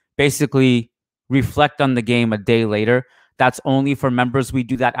basically reflect on the game a day later. That's only for members. We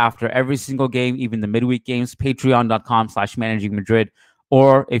do that after every single game, even the midweek games. Patreon.com/Managing Madrid.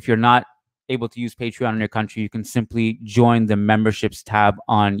 Or if you're not able to use Patreon in your country, you can simply join the memberships tab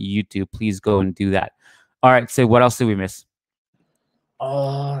on YouTube. Please go and do that. All right, so what else did we miss?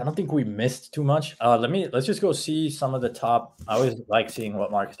 I don't think we missed too much. Let's just go see some of the top. I always like seeing what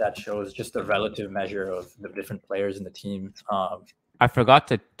MarkStats shows, just the relative measure of the different players in the team. I forgot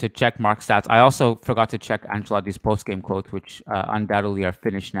to check MarkStats. I also forgot to check Ancelotti's post-game quotes, which undoubtedly are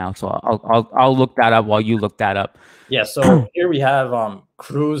finished now. So I'll look that up while you look that up. Yeah. So here we have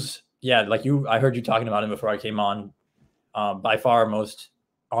Kroos. Yeah, I heard you talking about him before I came on. By far most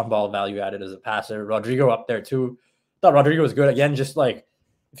on-ball value added as a passer. Rodrigo up there too. Thought Rodrigo was good again. Just like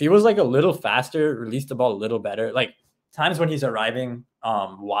if he was like a little faster, released the ball a little better. Like times when he's arriving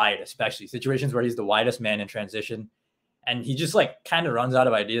wide, especially situations where he's the widest man in transition. And he just like kind of runs out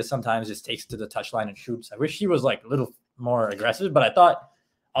of ideas sometimes, just takes it to the touchline and shoots. I wish he was like a little more aggressive, but I thought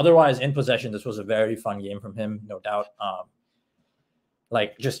otherwise in possession, this was a very fun game from him, no doubt.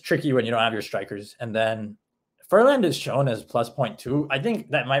 Like just tricky when you don't have your strikers. And then Ferland is shown as plus 0.2. I think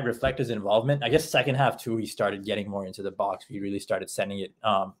that might reflect his involvement. I guess second half too, he started getting more into the box. He really started sending it.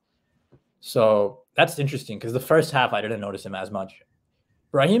 So that's interesting because the first half, I didn't notice him as much.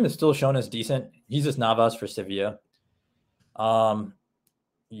 Brahim is still shown as decent. He's just Navas for Sevilla.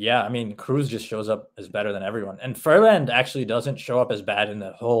 Yeah, I mean, Kroos just shows up as better than everyone. And Ferland actually doesn't show up as bad in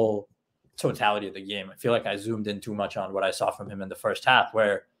the whole totality of the game. I feel like I zoomed in too much on what I saw from him in the first half,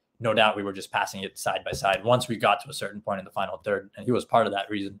 where no doubt we were just passing it side by side once we got to a certain point in the final third, and he was part of that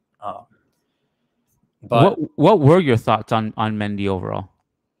reason. But what were your thoughts on Mendy overall?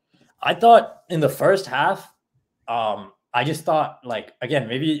 I thought in the first half, I just thought, like, again,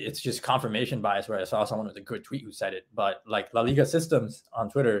 maybe it's just confirmation bias where I saw someone with a good tweet who said it, but like La Liga Systems on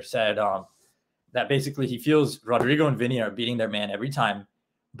Twitter said that basically he feels Rodrigo and Vinny are beating their man every time,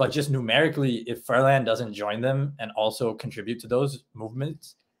 but just numerically, if Ferland doesn't join them and also contribute to those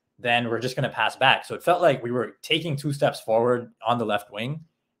movements, then we're just going to pass back. So it felt like we were taking 2 steps forward on the left wing,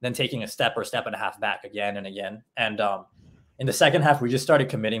 then taking a step or step and a half back again and again. And in the second half, we just started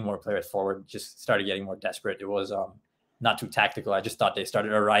committing more players forward, just started getting more desperate. It was not too tactical. I just thought they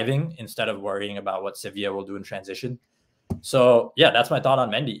started arriving instead of worrying about what Sevilla will do in transition. So, yeah, that's my thought on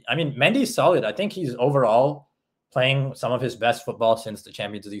Mendy. I mean, Mendy's solid. I think he's overall playing some of his best football since the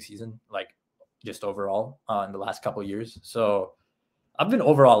Champions League season, like just overall in the last couple of years. So I've been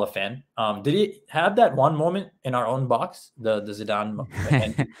overall a fan. Did he have that one moment in our own box, the Zidane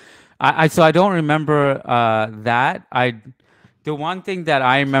moment? So I don't remember that. The one thing that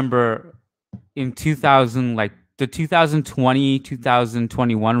I remember in 2000, like the 2020,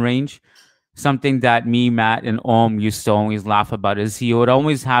 2021 range, something that me, Matt, and Om used to always laugh about is he would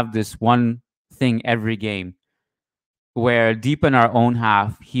always have this one thing every game where deep in our own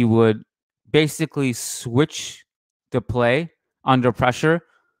half, he would basically switch the play under pressure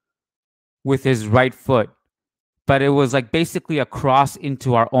with his right foot. But it was like basically a cross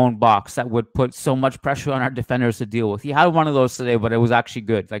into our own box that would put so much pressure on our defenders to deal with. He had one of those today, but it was actually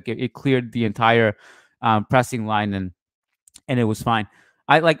good. Like it cleared the entire pressing line and it was fine.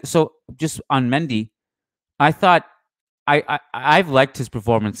 So just on Mendy, I thought I've liked his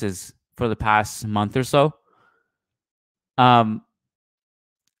performances for the past month or so. I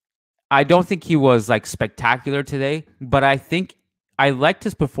don't think he was like spectacular today, but I think I liked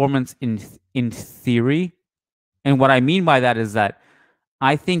his performance in theory. And what I mean by that is that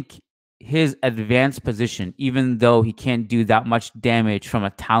I think his advanced position, even though he can't do that much damage from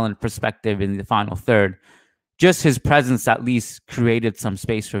a talent perspective in the final third, just his presence at least created some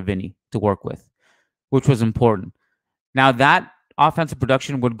space for Vinny to work with, which was important. Now that offensive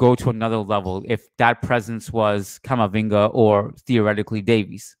production would go to another level if that presence was Camavinga or theoretically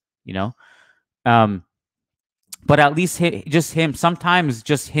Davies, you know? But at least sometimes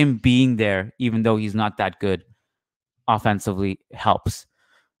just him being there, even though he's not that good offensively, helps.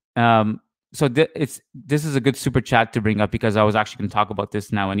 So this is a good super chat to bring up because I was actually going to talk about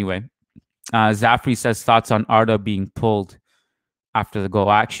this now anyway. Zafri says thoughts on Arda being pulled after the goal.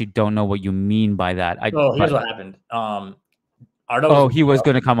 I actually don't know what you mean by that. Here's what happened. Arda he was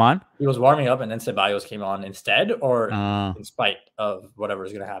going to come on? He was warming up and then Ceballos came on instead, or in spite of whatever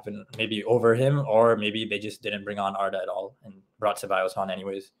is going to happen, maybe over him, or maybe they just didn't bring on Arda at all and brought Ceballos on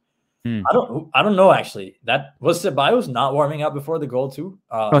anyways. I don't know actually. That was Ceballos not warming up before the goal too.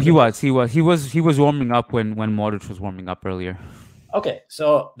 He was warming up when Modric was warming up earlier. Okay,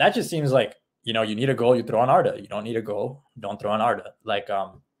 so that just seems like, you need a goal, you throw on Arda. You don't need a goal, don't throw on Arda. Like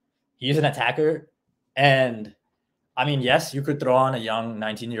he's an attacker, and I mean, yes, you could throw on a young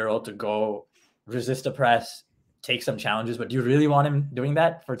 19-year-old to go resist a press, take some challenges, but do you really want him doing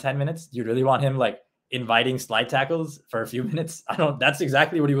that for 10 minutes? Do you really want him like inviting slide tackles for a few minutes? That's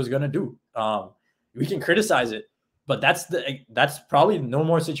exactly what he was going to do. We can criticize it, but that's probably no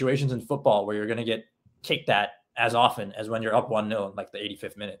more situations in football where you're going to get kicked at as often as when you're up 1-0 in like the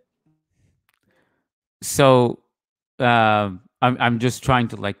 85th minute. So I'm just trying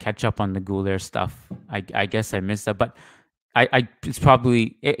to like catch up on the Guler stuff. I guess I missed that, but it's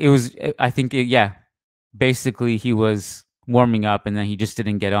probably basically he was warming up and then he just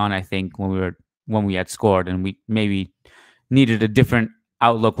didn't get on. I think when we had scored and we maybe needed a different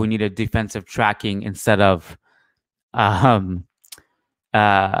outlook. We needed defensive tracking instead of the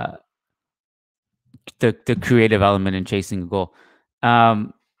creative element in chasing a goal.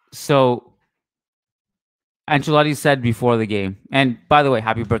 So Ancelotti said before the game, and by the way,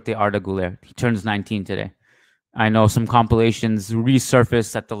 happy birthday, Arda Guler. He turns 19 today. I know some compilations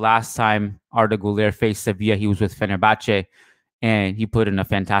resurfaced that the last time Arda Guler faced Sevilla, he was with Fenerbahce, and he put in a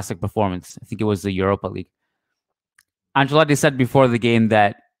fantastic performance. I think it was the Europa League. Ancelotti said before the game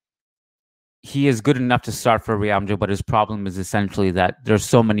that he is good enough to start for Real Madrid, but his problem is essentially that there's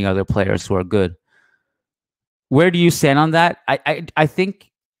so many other players who are good. Where do you stand on that? I think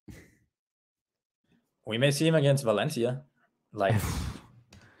we may see him against Valencia. Like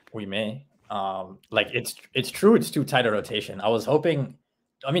we may. Like it's true. It's too tight a rotation. I was hoping.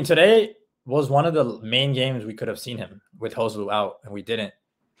 I mean, today was one of the main games we could have seen him with Joselu out, and we didn't.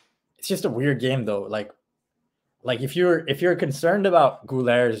 It's just a weird game though. Like like if you're concerned about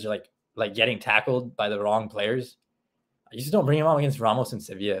Guler's like getting tackled by the wrong players, you just don't bring him out against Ramos and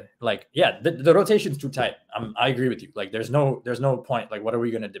Sevilla. Like, yeah, the rotation's too tight. I agree with you. Like, there's no point. Like, what are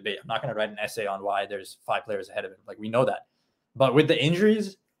we going to debate? I'm not going to write an essay on why there's 5 players ahead of him. Like, we know that. But with the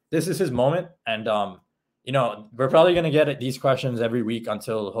injuries, this is his moment. And, you know, we're probably going to get these questions every week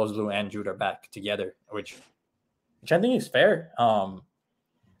until Joselu and Jude are back together, which I think is fair.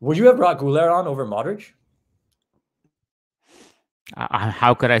 Would you have brought Guler on over Modric?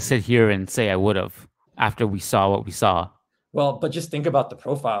 How could I sit here and say I would have after we saw what we saw? Well, but just think about the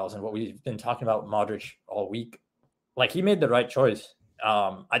profiles and what we've been talking about with Modric all week. Like, he made the right choice.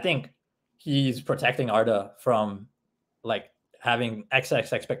 I think he's protecting Arda from like having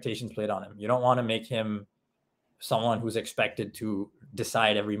XX expectations played on him. You don't want to make him someone who's expected to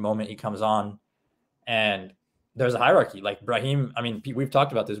decide every moment he comes on. And there's a hierarchy. Like Brahim, I mean, we've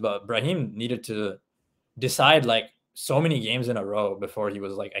talked about this, but Brahim needed to decide like so many games in a row before he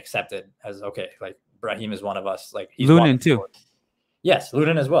was like accepted as, okay, like Brahim is one of us. Like he's Lunin too. Yes,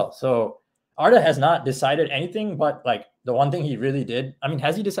 Lunin as well. So Arda has not decided anything, but like the one thing he really did, I mean,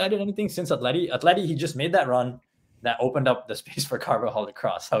 has he decided anything since Atleti, he just made that run that opened up the space for Carvajal to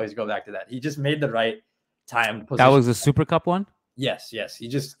cross. I always go back to that. He just made the right time position. That was the Super Cup one? Yes.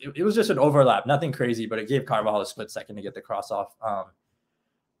 It was just an overlap, nothing crazy, but it gave Carvajal a split second to get the cross off.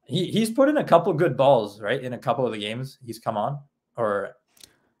 He's put in a couple good balls, right? In a couple of the games he's come on, or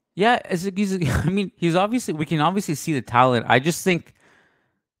yeah, I mean, we can obviously see the talent. I just think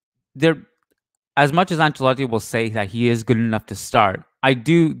as much as Ancelotti will say that he is good enough to start,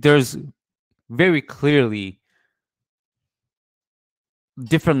 there's very clearly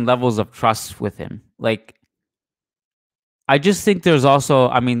different levels of trust with him. Like, I just think there's also,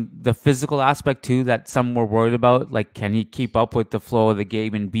 I mean, the physical aspect too that some were worried about. Like, can he keep up with the flow of the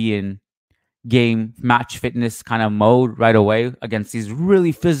game and be in game match fitness kind of mode right away against these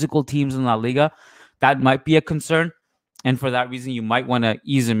really physical teams in La Liga? That might be a concern. And for that reason, you might want to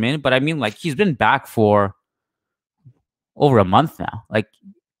ease him in. But I mean, like, he's been back for over a month now. Like,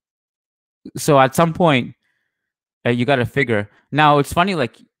 so at some point, you got to figure. Now, it's funny,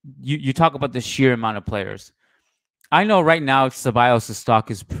 like, you talk about the sheer amount of players. I know right now Ceballos' stock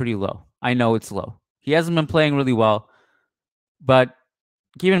is pretty low. I know it's low. He hasn't been playing really well. But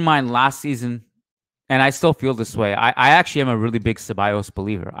keep in mind, last season, and I still feel this way, I actually am a really big Ceballos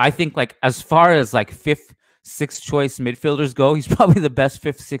believer. I think, like, as far as, like, 5th, 6th choice midfielders go, he's probably the best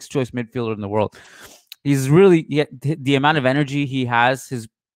 5th, 6th choice midfielder in the world. He's really, the amount of energy he has, his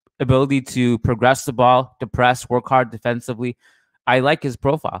ability to progress the ball, to press, work hard defensively. I like his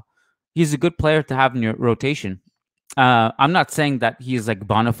profile. He's a good player to have in your rotation. I'm not saying that he's like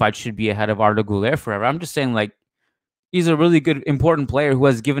bona fide should be ahead of Arda Guler forever. I'm just saying, like, he's a really good, important player who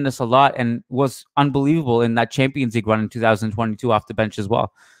has given us a lot and was unbelievable in that Champions League run in 2022 off the bench as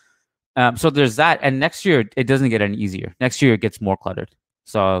well. So there's that. And next year, it doesn't get any easier. Next year, it gets more cluttered.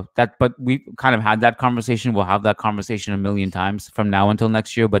 So but we kind of had that conversation. We'll have that conversation a million times from now until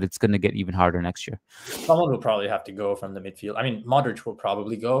next year, but it's going to get even harder next year. Someone will probably have to go from the midfield. I mean, Modric will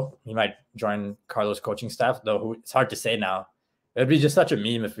probably go. He might join Carlo's coaching staff, though it's hard to say now. It'd be just such a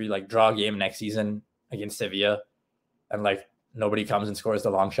meme if we like draw a game next season against Sevilla and like nobody comes and scores the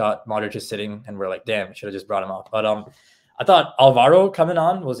long shot. Modric is sitting and we're like, damn, should have just brought him off. But I thought Alvaro coming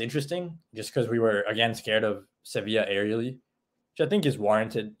on was interesting just because we were, again, scared of Sevilla aerially, which I think is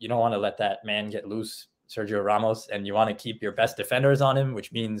warranted. You don't want to let that man get loose, Sergio Ramos, and you want to keep your best defenders on him,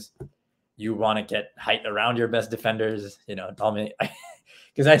 which means you want to get height around your best defenders, you know, dominate.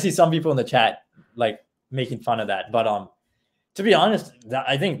 Because I see some people in the chat like making fun of that. But to be honest,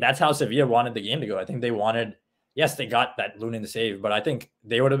 I think that's how Sevilla wanted the game to go. I think they wanted, yes, they got that Lunin save, but I think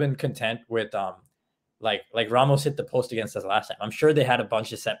they would have been content with like Ramos hit the post against us last time. I'm sure they had a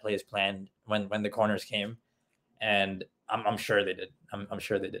bunch of set plays planned when the corners came, and I'm sure they did. I'm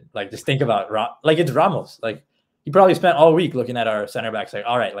sure they did. Like, just think about like it's Ramos. Like, he probably spent all week looking at our center backs. Like,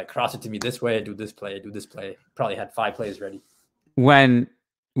 all right, like cross it to me this way, do this play, do this play. Probably had 5 plays ready. When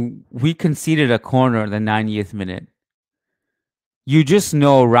we conceded a corner in the 90th minute, you just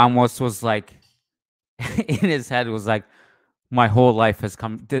know Ramos was like, in his head was like, my whole life has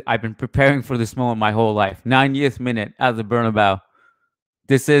come. I've been preparing for this moment my whole life. 90th minute at the Bernabeu.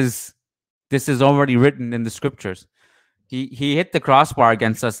 This is already written in the scriptures. He hit the crossbar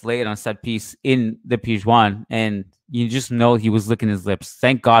against us late on a set piece in the Pijuan, and you just know he was licking his lips.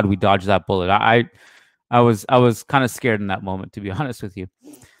 Thank God we dodged that bullet. I was kind of scared in that moment, to be honest with you.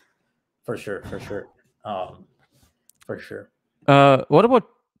 For sure. What about?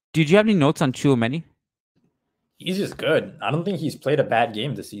 Did you have any notes on Tchouaméni? He's just good. I don't think he's played a bad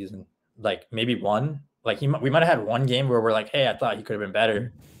game this season. Like, maybe one, Like we might have had one game where we're like, hey, I thought he could have been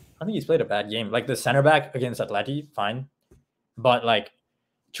better. I think he's played a bad game. Like the center back against Atleti, fine. But like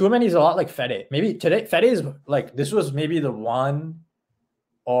Tchouaméni's a lot like Fede. Maybe today Fede is like, this was maybe the one,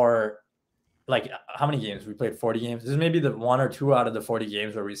 or like how many games? We played 40 games. This is maybe the 1 or 2 out of the 40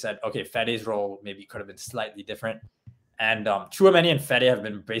 games where we said, okay, Fede's role maybe could have been slightly different. And Tchouaméni and Fede have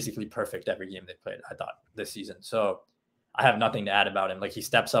been basically perfect every game they played, I thought, this season. So I have nothing to add about him. Like he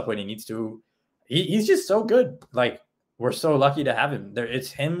steps up when he needs to. He's just so good. Like we're so lucky to have him.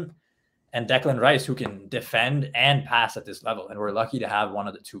 It's him and Declan Rice who can defend and pass at this level. And we're lucky to have one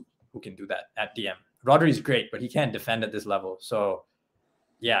of the two who can do that at DM. Rodri's great, but he can't defend at this level. So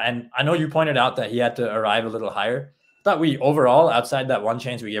yeah, and I know you pointed out that he had to arrive a little higher. I thought we overall, outside that one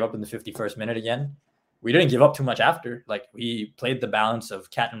chance we gave up in the 51st minute again, we didn't give up too much after. Like we played the balance of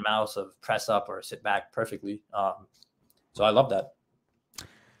cat and mouse, of press up or sit back perfectly. So I love that.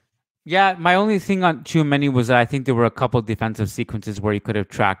 Yeah, my only thing on Tchouaméni was that I think there were a couple of defensive sequences where he could have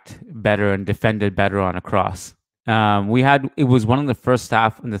tracked better and defended better on a cross. It was one of the first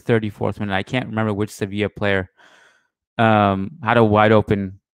half in the 34th minute. I can't remember which Sevilla player had a wide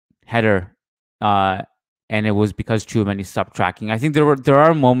open header, and it was because Tchouaméni stopped tracking. I think there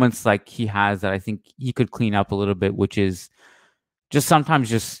are moments like he has that I think he could clean up a little bit, which is just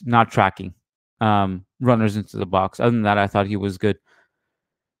sometimes just not tracking runners into the box. Other than that, I thought he was good.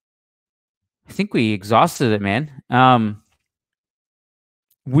 I think we exhausted it, man.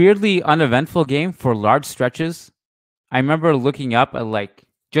 Weirdly uneventful game for large stretches. I remember looking up at like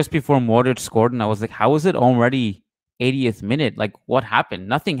just before Modric scored, and I was like, how is it already 80th minute? Like, what happened?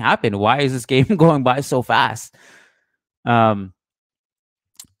 Nothing happened. Why is this game going by so fast? So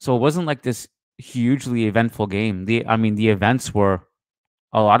it wasn't like this hugely eventful game. The events were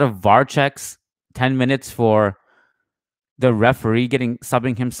a lot of VAR checks, 10 minutes for the referee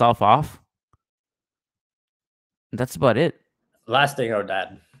subbing himself off. That's about it. Last thing I would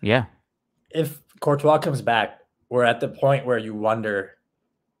add. Yeah. If Courtois comes back, we're at the point where you wonder,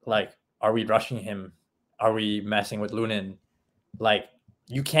 like, are we rushing him? Are we messing with Lunin? Like,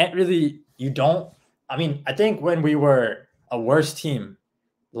 you can't really, I think when we were a worse team,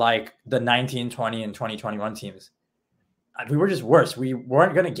 like the 1920 and 2021 teams, we were just worse. We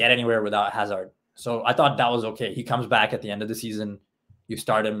weren't going to get anywhere without Hazard. So I thought that was okay. He comes back at the end of the season. You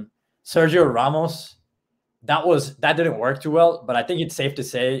start him. Sergio Ramos, that didn't work too well, but I think it's safe to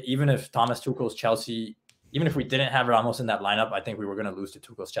say, even if Thomas Tuchel's Chelsea, even if we didn't have Ramos in that lineup, I think we were going to lose to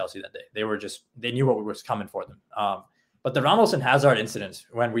Tuchel's Chelsea that day. They knew what was coming for them. But the Ramos and Hazard incidents,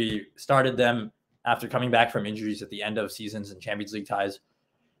 when we started them after coming back from injuries at the end of seasons and Champions League ties,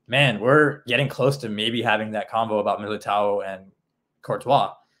 man, we're getting close to maybe having that combo about Militao and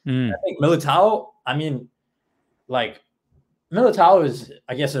Courtois. I think Militao, Militao is,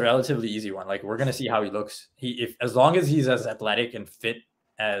 I guess, a relatively easy one. Like, we're going to see how he looks. As long as he's as athletic and fit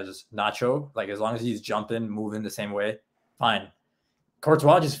as Nacho, like as long as he's jumping, moving the same way, fine.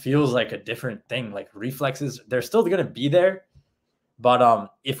 Courtois just feels like a different thing. Like reflexes, they're still going to be there. But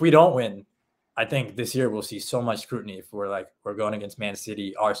if we don't win, I think this year we'll see so much scrutiny if we're going against Man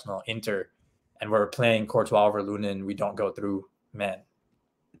City, Arsenal, Inter, and we're playing Courtois over Lunin. We don't go through, man.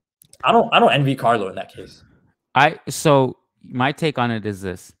 I don't envy Carlo in that case. So my take on it is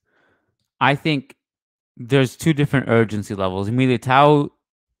this. I think there's two different urgency levels. Militao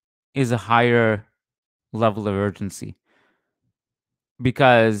is a higher level of urgency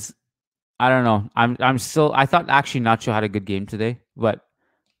because I don't know. I thought actually Nacho had a good game today, but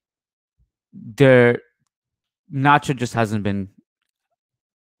Nacho just hasn't been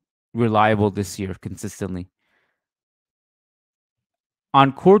reliable this year consistently.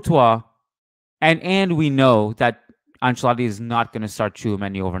 On Courtois, and we know that Ancelotti is not going to start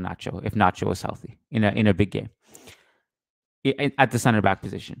Tchouaméni over Nacho if Nacho is healthy in a big game at the center back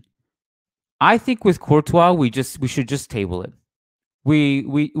position. I think with Courtois, we should just table it.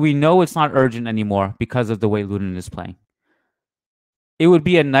 We know it's not urgent anymore because of the way Lunin is playing. It would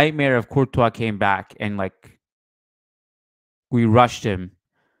be a nightmare if Courtois came back and like we rushed him.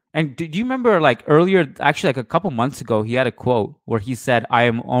 And do you remember like earlier, actually like a couple months ago, he had a quote where he said,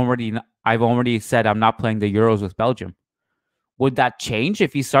 I've already said I'm not playing the Euros with Belgium. Would that change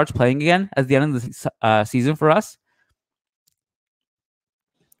if he starts playing again at the end of the season for us?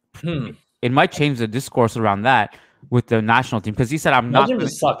 It might change the discourse around that with the national team because he said Belgium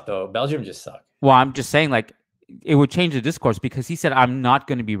just suck though. Belgium just suck. Well, I'm just saying like it would change the discourse because he said I'm not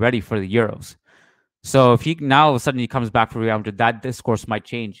going to be ready for the Euros. So if he now all of a sudden he comes back for Real Madrid, that discourse might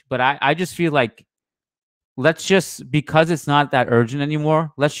change. But I just feel like let's just, because it's not that urgent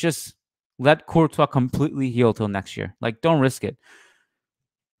anymore, let's just let Courtois completely heal till next year. Like, don't risk it.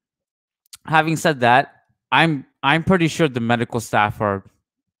 having said that, I'm pretty sure the medical staff are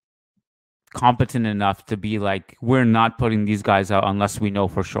competent enough to be like, we're not putting these guys out unless we know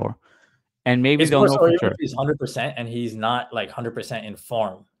for sure. And maybe they'll know for sure. If he's 100% and he's not like 100% in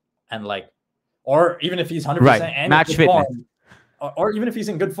form, and like, or even if he's 100% and match fitness, or even if he's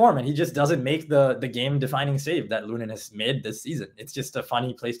in good form and he just doesn't make the game defining save that Lunin has made this season, it's just a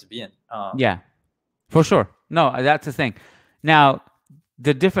funny place to be in. Yeah, for sure. No, that's the thing. Now,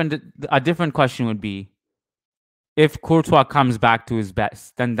 a different question would be, if Courtois comes back to his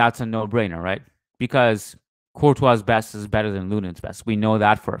best, then that's a no-brainer, right? Because Courtois' best is better than Lunin's best. We know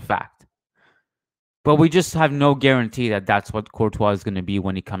that for a fact. But we just have no guarantee that that's what Courtois is going to be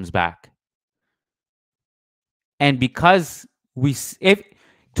when he comes back. And because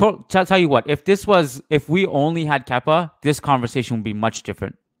tell you what, if we only had Kepa, this conversation would be much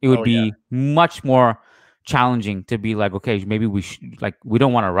different. It would be much more challenging to be like, okay, maybe we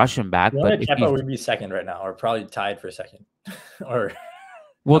don't want to rush him back. But Kepa would be second right now, or probably tied for second. Or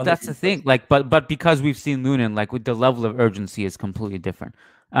well, that's the thing. Like, but because we've seen Lunin, like, with the level of urgency is completely different.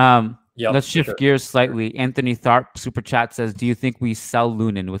 Let's shift gears slightly. Anthony Tharp super chat says, do you think we sell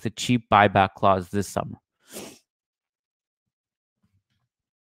Lunin with a cheap buyback clause this summer?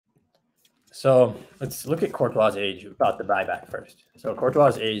 So let's look at Courtois' age about the buyback first. So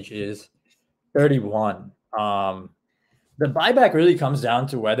Courtois' age is 31. The buyback really comes down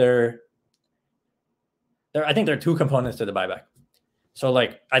to whether I think there are two components to the buyback. So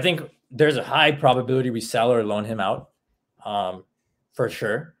like, I think there's a high probability we sell or loan him out, for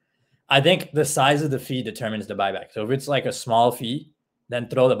sure. I think the size of the fee determines the buyback. So if it's like a small fee, then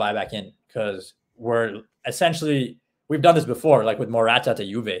throw the buyback in, because we've done this before, like with Morata to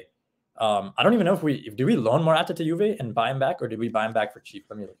Juve. I don't even know if do we loan Morata to Juve and buy him back, or did we buy him back for cheap?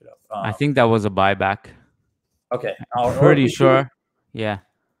 Let me look it up. I think that was a buyback. Okay. Pretty sure. Yeah.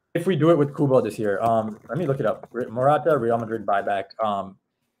 If we do it with Kubo this year, let me look it up. Morata, Real Madrid buyback.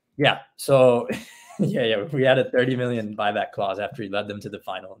 Yeah. So yeah. We had a 30 million buyback clause after he led them to the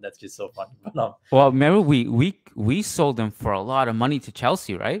final. That's just so funny. But, well, remember we sold him for a lot of money to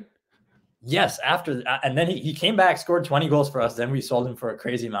Chelsea, right? Yes, and then he came back, scored 20 goals for us. Then we sold him for a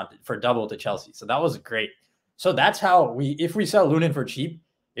crazy amount, for double to Chelsea. So that was great. So that's how if we sell Lunin for cheap,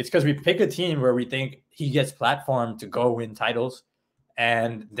 it's because we pick a team where we think he gets platform to go win titles,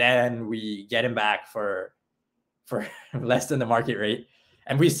 and then we get him back for less than the market rate,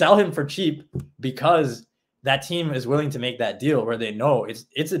 and we sell him for cheap because that team is willing to make that deal where they know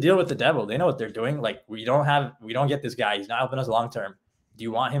it's a deal with the devil. They know what they're doing. Like, we don't get this guy. He's not helping us long term. Do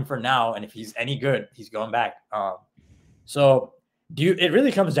you want him for now? And if he's any good, he's going back. So it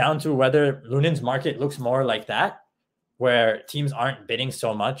really comes down to whether Lunin's market looks more like that, where teams aren't bidding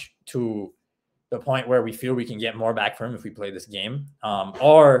so much to the point where we feel we can get more back for him if we play this game.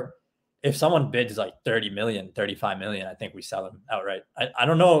 Or if someone bids like 30 million, 35 million, I think we sell him outright. I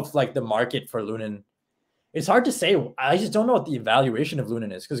don't know if like the market for Lunin, it's hard to say. I just don't know what the evaluation of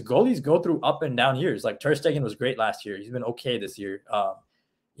Lunin is, because goalies go through up and down years. Like Ter Stegen was great last year. He's been okay this year.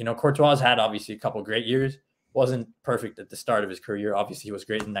 Courtois had obviously a couple great years. Wasn't perfect at the start of his career. Obviously, he was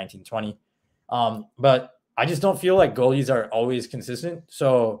great in 1920. But I just don't feel like goalies are always consistent.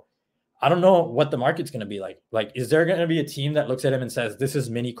 So I don't know what the market's going to be like. Like, is there going to be a team that looks at him and says, this is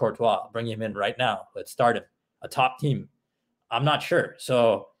mini Courtois, bring him in right now, let's start him, a top team? I'm not sure.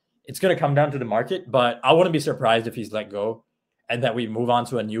 So it's going to come down to the market, but I wouldn't be surprised if he's let go and that we move on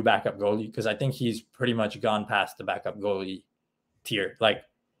to a new backup goalie, because I think he's pretty much gone past the backup goalie tier. Like,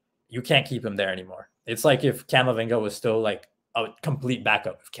 you can't keep him there anymore. It's like if Camavinga was still like a complete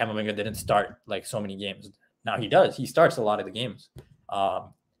backup, if Camavinga didn't start like so many games. Now he does. He starts a lot of the games.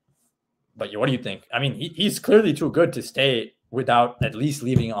 But what do you think? I mean, he's clearly too good to stay without at least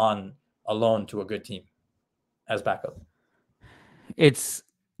leaving on a loan to a good team as backup. It's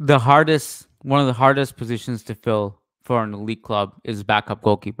one of the hardest positions to fill for an elite club is backup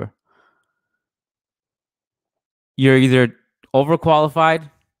goalkeeper. You're either overqualified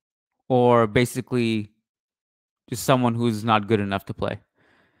or basically just someone who's not good enough to play.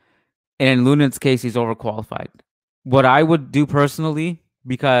 And in Lunin's case, he's overqualified. What I would do personally,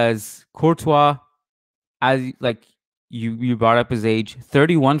 because Courtois, as like you brought up his age,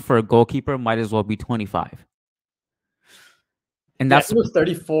 31 for a goalkeeper might as well be 25. And that's if he was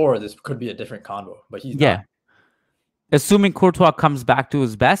 34, this could be a different convo, but he's not. Assuming Courtois comes back to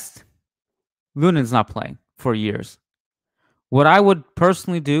his best, Lunin's not playing for years. What I would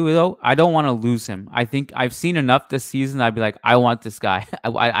personally do, though, I don't want to lose him. I think I've seen enough this season. I'd be like, I want this guy.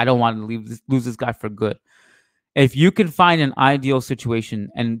 I don't want to lose this guy for good. If you can find an ideal situation,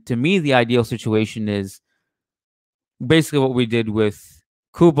 and to me, the ideal situation is basically what we did with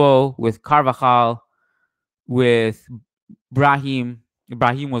Kubo, with Carvajal, with Brahim.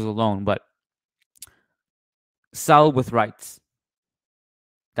 Brahim was alone, but sell with rights.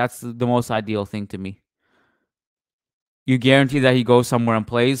 That's the most ideal thing to me. You guarantee that he goes somewhere and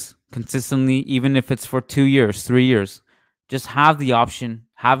plays consistently, even if it's for 2 years, 3 years. Just have the option,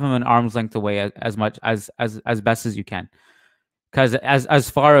 have him an arm's length away as much as best as you can. Because as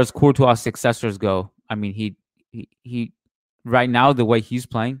far as Courtois' successors go, I mean, he right now, the way he's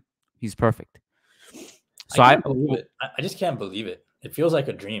playing, he's perfect. So I can't believe it. I just can't believe it. It feels like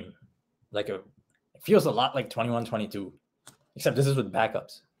a dream. It feels a lot like 21-22, except this is with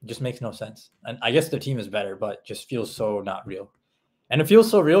backups. It just makes no sense. And I guess the team is better, but just feels so not real. And it feels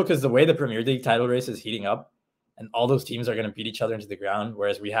so real because the way the Premier League title race is heating up and all those teams are going to beat each other into the ground,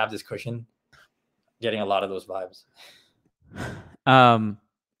 whereas we have this cushion, getting a lot of those vibes.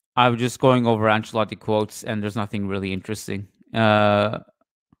 I was just going over Ancelotti quotes, and there's nothing really interesting. Thought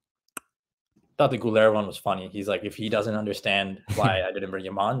the Guler one was funny. He's like, if he doesn't understand why I didn't bring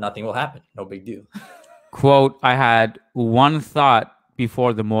him on, nothing will happen. No big deal. Quote, I had one thought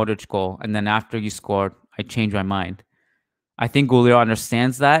before the Modric goal, and then after you scored, I changed my mind. I think Guler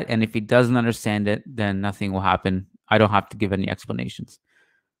understands that, and if he doesn't understand it, then nothing will happen. I don't have to give any explanations.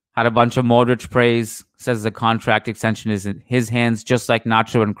 Had a bunch of Modric praise, says the contract extension is in his hands, just like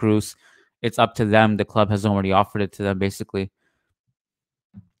Nacho and Kroos. It's up to them. The club has already offered it to them, basically.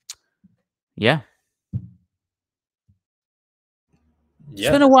 Yeah. It's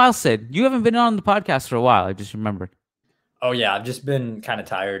been a while, Sid. You haven't been on the podcast for a while. I just remembered. Oh, yeah. I've just been kind of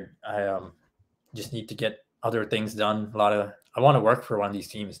tired. I just need to get other things done. I want to work for one of these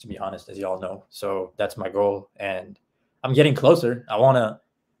teams, to be honest, as you all know. So that's my goal. And I'm getting closer. I want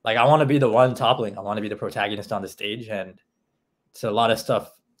to be the one toppling. I want to be the protagonist on the stage. And it's a lot of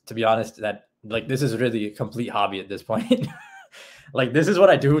stuff, to be honest, that this is really a complete hobby at this point. This is what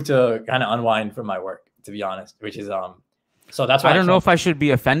I do to kind of unwind from my work, to be honest, which is, so that's why I don't know if I should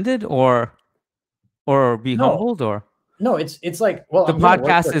be offended or be humbled or. No, it's like, well, the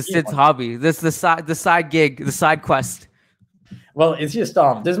podcast is Sid's hobby. This is the side gig, the side quest. Well, it's just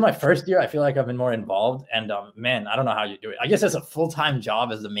this is my first year. I feel like I've been more involved, and man, I don't know how you do it. I guess it's a full-time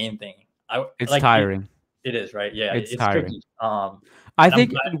job is the main thing. It's tiring. It is, right? Yeah, it's tiring. Tricky. I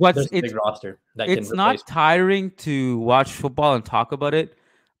think it's a big roster. It's not tiring to watch football and talk about it,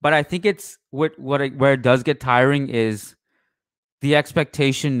 but I think it's where it does get tiring is the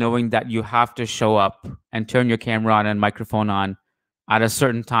expectation, knowing that you have to show up and turn your camera on and microphone on at a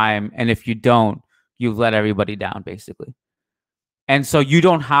certain time, and if you don't, you let everybody down, basically. And so you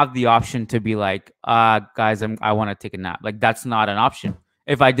don't have the option to be like, guys, I want to take a nap. That's not an option.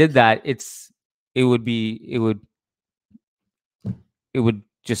 If I did that, it would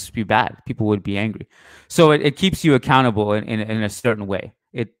just be bad. People would be angry. So it keeps you accountable in a certain way.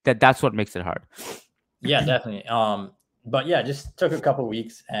 That's what makes it hard. Yeah, definitely. But yeah, just took a couple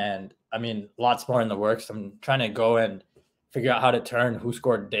weeks, and I mean, lots more in the works. I'm trying to go and figure out how to turn who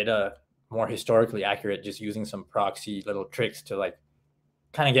scored data more historically accurate, just using some proxy little tricks to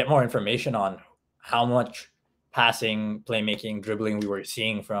kind of get more information on how much passing, playmaking, dribbling we were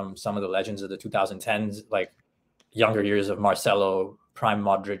seeing from some of the legends of the 2010s, younger years of Marcelo, prime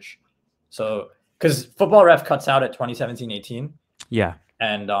Modric. So, because football ref cuts out at 2017-18. Yeah.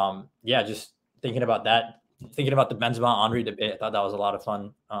 And just thinking about that, thinking about the Benzema Henry debate, I thought that was a lot of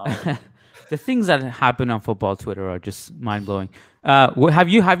fun. The things that happen on football Twitter are just mind blowing. Have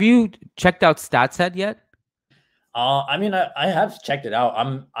you checked out StatsHead yet? I mean, I have checked it out.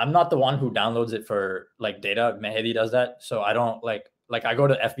 I'm not the one who downloads it for data. Mehdi does that, so I don't I go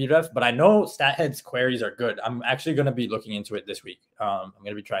to FBref, but I know StatHead's queries are good. I'm actually going to be looking into it this week. I'm going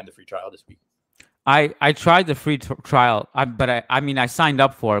to be trying the free trial this week. I tried the free trial, but I signed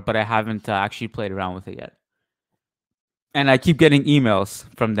up for it, but I haven't actually played around with it yet. And I keep getting emails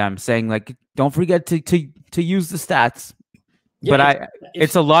from them saying don't forget to use the stats. Yeah, but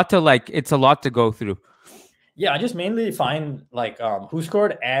it's a lot to go through. Yeah, I just mainly find who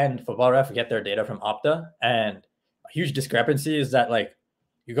scored and football ref get their data from Opta, and a huge discrepancy is that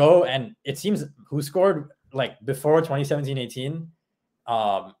you go and it seems who scored before 2017-18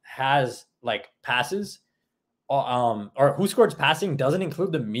 has passes or who scored passing doesn't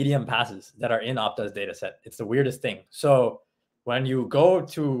include the medium passes that are in Opta's data set. It's the weirdest thing. So when you go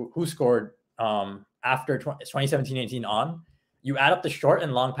to who scored after 2017-18 on, you add up the short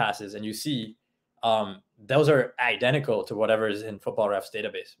and long passes and you see those are identical to whatever is in Football Ref's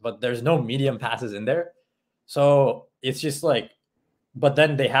database, but there's no medium passes in there. So it's just but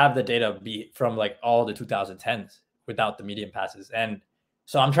then they have the data be from all the 2010s without the medium passes. And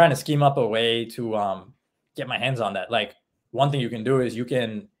so I'm trying to scheme up a way to get my hands on that. one thing you can do is you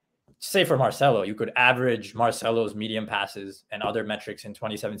can say for Marcelo, you could average Marcelo's medium passes and other metrics in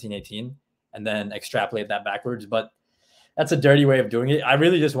 2017-18 and then extrapolate that backwards. But that's a dirty way of doing it. I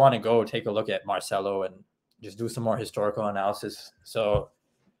really just want to go take a look at Marcelo and just do some more historical analysis. So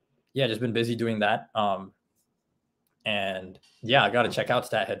yeah, just been busy doing that. And yeah, I got to check out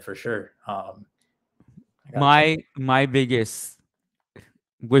StatHead for sure. My biggest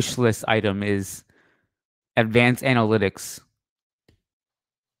wish list item is advanced analytics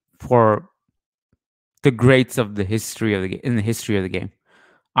for the greats of the history of the game.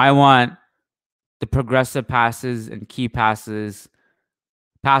 I want the progressive passes and key passes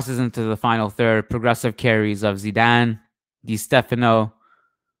into the final third, progressive carries of Zidane, Di Stefano.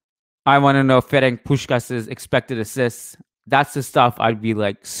 I want to know Ferenc Puskas's expected assists. That's the stuff I'd be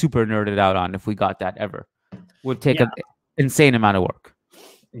like super nerded out on if we got that ever. Would take an insane amount of work.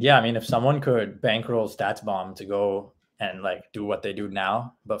 Yeah, I mean, if someone could bankroll StatsBomb to go and like do what they do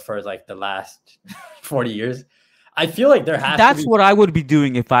now, but for like the last 40 years, I feel like there has That's to be... what I would be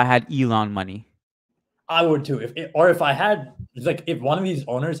doing if I had Elon money. I would too. If I had, like, if one of these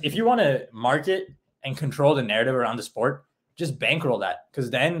owners, if you want to market and control the narrative around the sport, just bankroll that, because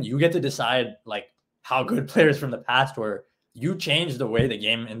then you get to decide like how good players from the past were. You change the way the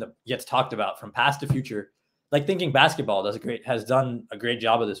game gets talked about from past to future. Like thinking basketball has done a great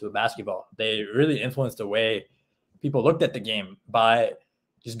job of this with basketball. They really influenced the way people looked at the game by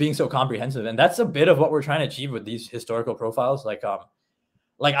just being so comprehensive. And that's a bit of what we're trying to achieve with these historical profiles. Like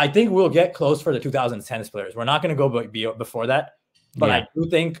I think we'll get close for the 2010s players. We're not going to go before that. But I do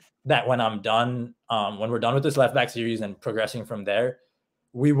think that when I'm done, when we're done with this left back series and progressing from there,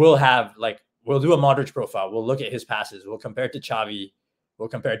 we will have we'll do a Modric profile. We'll look at his passes. We'll compare it to Xavi. We'll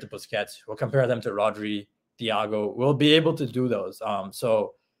compare it to Busquets. We'll compare them to Rodri, Thiago. We'll be able to do those.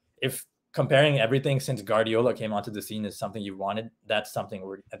 So if comparing everything since Guardiola came onto the scene is something you wanted, that's something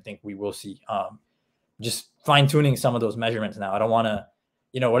I think we will see. Just fine tuning some of those measurements now. I don't want to,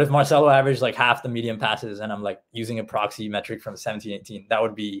 what if Marcelo averaged like half the medium passes and I'm like using a proxy metric from 17-18? That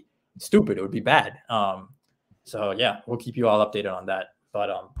would be stupid. It would be bad. So yeah, we'll keep you all updated on that. But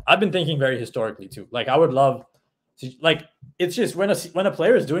I've been thinking very historically too. Like I would love to, like, it's just when a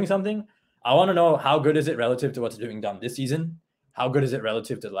player is doing something, I want to know how good is it relative to what's being done this season? How good is it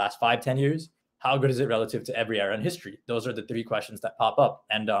relative to the last 5-10 years? How good is it relative to every era in history? Those are the three questions that pop up.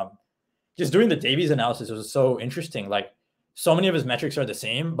 And just doing the Davies analysis was so interesting. Like so many of his metrics are the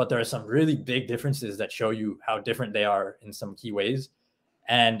same, but there are some really big differences that show you how different they are in some key ways.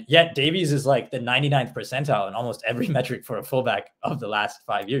 And yet Davies is like the 99th percentile in almost every metric for a fullback of the last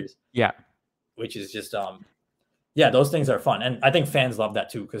 5 years. Yeah. Which is just, those things are fun. And I think fans love that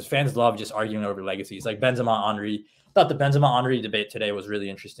too, because fans love just arguing over legacies. Like Benzema, Henry. I thought the Benzema, Henry debate today was really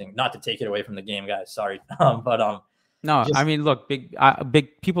interesting. Not to take it away from the game, guys. Sorry. No, I mean, look, big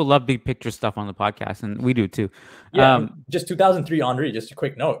people love big picture stuff on the podcast, and we do too. Yeah, just 2003 Henry, just a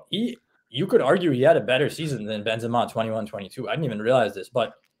quick note. You could argue he had a better season than Benzema 21-22. I didn't even realize this,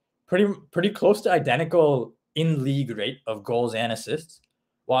 but pretty close to identical in league rate of goals and assists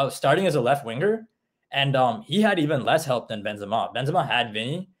while starting as a left winger. And he had even less help than Benzema. Benzema had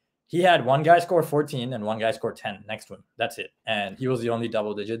Vinny. He had one guy score 14 and one guy score 10 next to him. That's it. And he was the only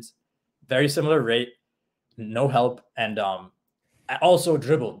double digits. Very similar rate, no help. And also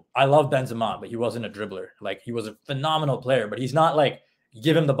dribbled. I love Benzema, but he wasn't a dribbler. Like he was a phenomenal player, but he's not like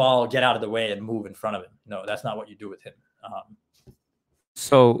give him the ball, get out of the way and move in front of him. No, that's not what you do with him.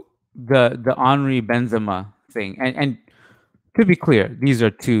 So the Henry Benzema thing, and to be clear, these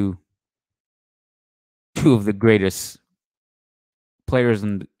are two of the greatest players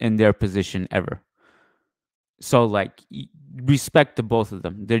in their position ever. So like respect to both of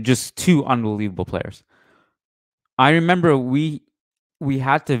them. They're just two unbelievable players. I remember we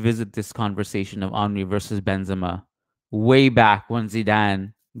had to visit this conversation of Henry versus Benzema way back when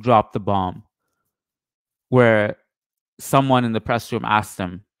Zidane dropped the bomb, where someone in the press room asked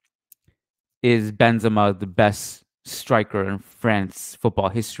him, is Benzema the best striker in France football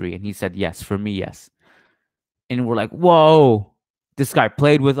history? And he said, yes, for me, yes. And we're like, whoa, this guy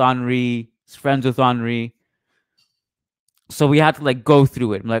played with Henry, he's friends with Henry. So we had to like go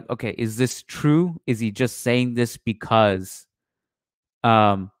through it. I'm like, okay, is this true? Is he just saying this because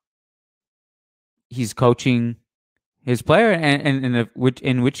he's coaching his player? And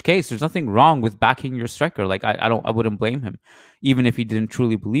in which case, there's nothing wrong with backing your striker. Like I wouldn't blame him, even if he didn't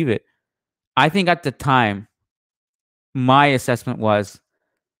truly believe it. I think at the time, my assessment was,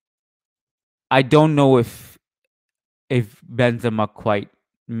 I don't know if Benzema quite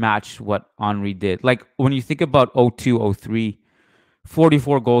matched what Henry did. Like when you think about 02, 03,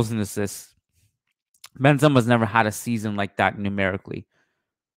 44 goals and assists, Benzema's never had a season like that numerically.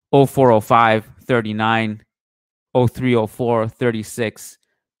 04-05, 39, 03-04, 36.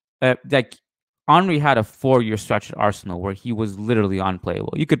 Like Henry had a 4-year stretch at Arsenal where he was literally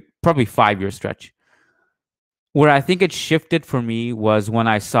unplayable. You could probably 5-year stretch. Where I think it shifted for me was when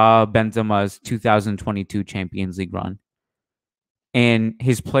I saw Benzema's 2022 Champions League run and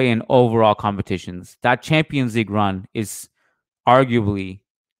his play in overall competitions. That Champions League run is arguably,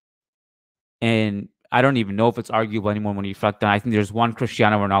 and I don't even know if it's arguable anymore when you reflect on it. I think there's one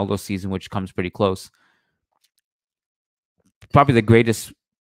Cristiano Ronaldo season which comes pretty close. Probably the greatest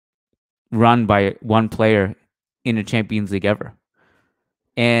run by one player in a Champions League ever.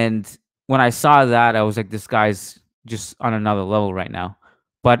 And when I saw that, I was like, this guy's just on another level right now.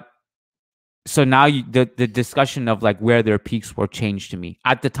 But so now the discussion of like where their peaks were changed to me.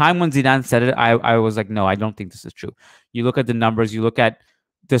 At the time when Zidane said it, I was like, no, I don't think this is true. You look at the numbers, you look at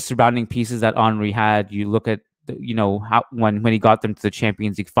the surrounding pieces that Henry had, you look at how when he got them to the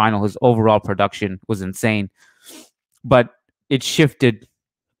Champions League final, his overall production was insane. But it shifted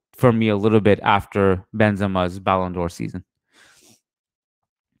for me a little bit after Benzema's Ballon d'Or season.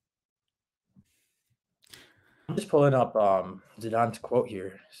 I'm just pulling up Zidane's quote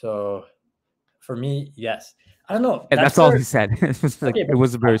here. So for me, yes. I don't know. That's all he said. It was like, it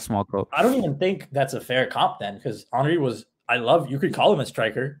was a very small quote. I don't even think that's a fair comp then, because Henry was, you could call him a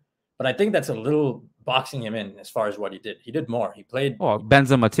striker, but I think that's a little boxing him in as far as what he did. He did more. He played. Oh,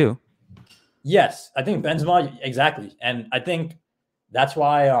 Benzema too. Yes, I think Benzema, exactly. And I think that's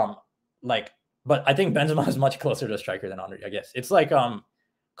why, but I think Benzema is much closer to a striker than Henry, I guess. It's like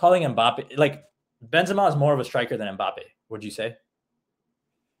calling Mbappe, like Benzema is more of a striker than Mbappe, would you say?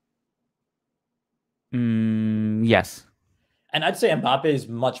 Yes. And I'd say Mbappe is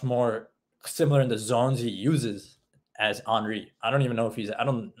much more similar in the zones he uses as Henry. I don't even know if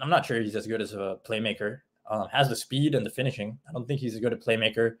I'm not sure he's as good as a playmaker. Has the speed and the finishing. I don't think he's as good a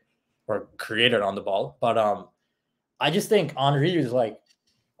playmaker or creator on the ball. But I just think Henry is like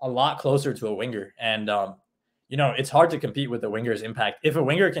a lot closer to a winger. And, it's hard to compete with the winger's impact. If a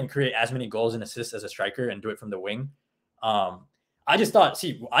winger can create as many goals and assists as a striker and do it from the wing, I just thought,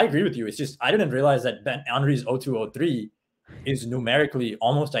 I agree with you. It's just, I didn't realize that Henry's 02-03 is numerically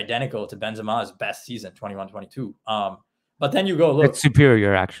almost identical to Benzema's best season, 21-22. But then you go look. It's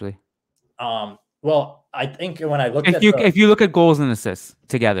superior, actually. Well, I think when I look if you look at goals and assists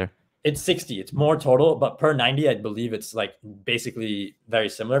together, it's 60. It's more total, but per 90, I believe it's like basically very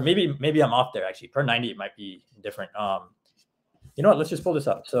similar. Maybe I'm off there actually. Per 90, it might be different. You know what? Let's just pull this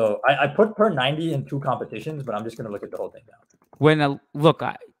up. So I put per 90 in 2 competitions, but I'm just going to look at the whole thing now. When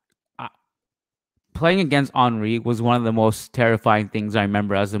playing against Henry was one of the most terrifying things I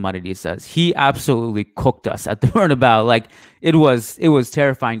remember as a Madridistas. He absolutely cooked us at the Bernabeu. Like it was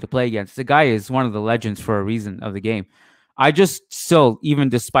terrifying to play against. The guy is one of the legends for a reason of the game. I just still, even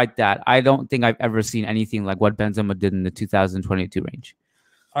despite that, I don't think I've ever seen anything like what Benzema did in the 2022 range.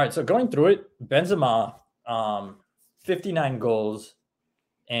 All right, so going through it, Benzema, 59 goals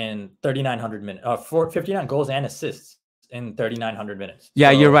in 3,900 minutes. 59 goals and assists in 3,900 minutes.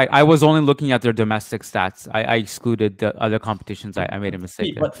 Yeah, so, you're right. I was only looking at their domestic stats. I excluded the other competitions. I made a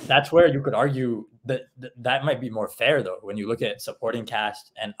mistake there. But that's where you could argue that might be more fair, though, when you look at supporting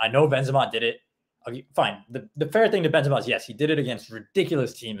cast. And I know Benzema did it. Okay, fine. The fair thing to Benzema is, yes, he did it against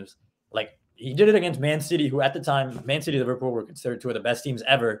ridiculous teams. Like, he did it against Man City, who at the time, Man City and Liverpool were considered 2 of the best teams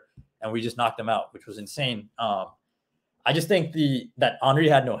ever, and we just knocked them out, which was insane. I just think that Henry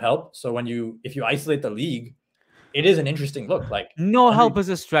had no help. So if you isolate the league, it is an interesting look. Like no help is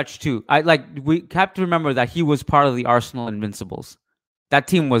a stretch too. We have to remember that he was part of the Arsenal Invincibles. That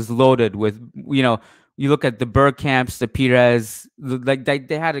team was loaded with, you look at the Bergkamps, the Pires,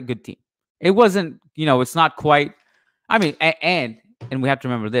 they had a good team. It wasn't, it's not quite. I mean, and we have to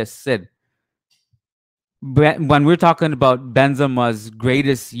remember this, Sid. When we're talking about Benzema's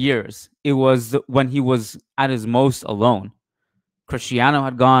greatest years, it was when he was at his most alone. Cristiano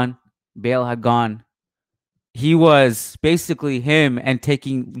had gone, Bale had gone. He was basically him and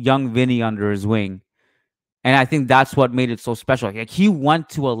taking young Vinny under his wing. And I think that's what made it so special. Like, he went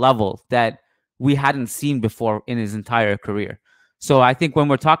to a level that we hadn't seen before in his entire career. So I think when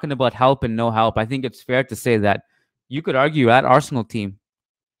we're talking about help and no help, I think it's fair to say that you could argue that Arsenal team,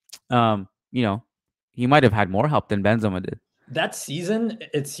 he might have had more help than Benzema did. That season,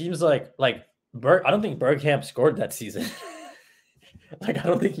 it seems like I don't think Bergkamp scored that season. I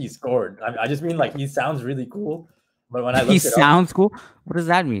don't think he scored. I just mean he sounds really cool. But when I look, he sounds cool. What does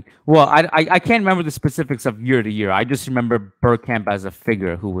that mean? Well, I can't remember the specifics of year to year. I just remember Bergkamp as a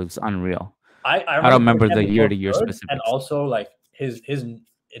figure who was unreal. I don't remember the year to year specifics. And also his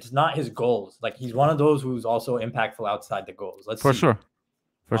it's not his goals. Like he's one of those who's also impactful outside the goals. Let's For see. sure.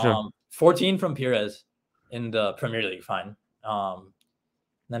 For sure. 14 from Pires in the Premier League, fine.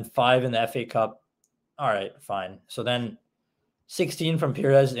 Then 5 in the FA Cup. All right, fine. So then 16 from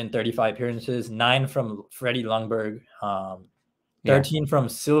Pires in 35 appearances, 9 from Freddie Ljungberg, 13 from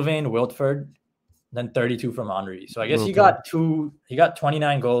Sylvain Wiltford, then 32 from Henry. So I guess he got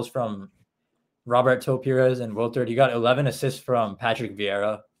 29 goals from Roberto Pires and Wiltord. He got 11 assists from Patrick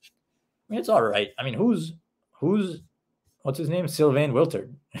Vieira. I mean, it's all right. I mean, who's what's his name? Sylvain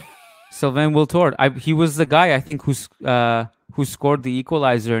Wiltord. Sylvain Wiltord. He was the guy, I think, who scored the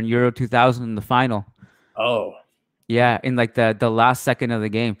equalizer in Euro 2000 in the final. Oh. Yeah, in like the last second of the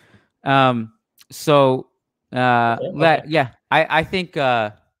game. I think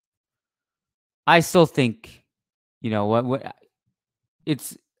I still think, what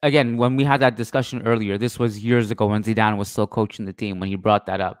it's, again, when we had that discussion earlier, this was years ago when Zidane was still coaching the team when he brought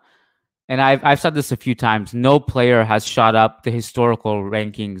that up. And I've said this a few times. No player has shot up the historical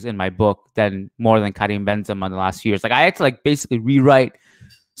rankings in my book more than Karim Benzema in the last few years. Like I had to basically rewrite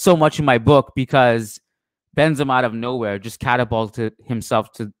so much in my book because Benzema out of nowhere just catapulted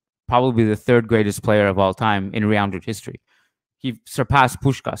himself to probably the 3rd greatest player of all time in Real Madrid history. He surpassed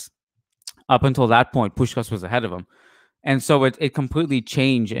Puskás. Up until that point, Puskás was ahead of him. And so it completely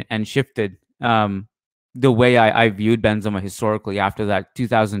changed and shifted the way I viewed Benzema historically after that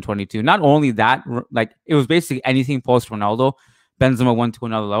 2022. Not only that, like it was basically anything post Ronaldo, Benzema went to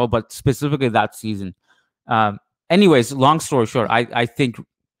another level, but specifically that season. Anyways, long story short, I think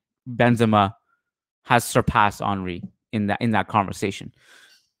Benzema has surpassed Henry in that conversation.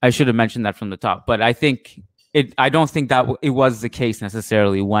 I should have mentioned that from the top, but I don't think that it was the case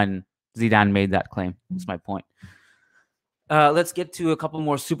necessarily when Zidane made that claim. That's my point. Let's get to a couple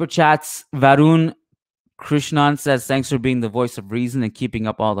more super chats. Varun Krishnan says, thanks for being the voice of reason and keeping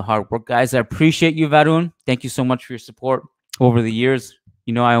up all the hard work, guys. I appreciate you, Varun. Thank you so much for your support over the years.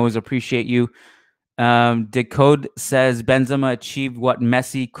 I always appreciate you. Decode says, Benzema achieved what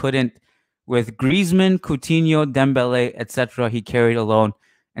Messi couldn't with Griezmann, Coutinho, Dembele, etc. He carried alone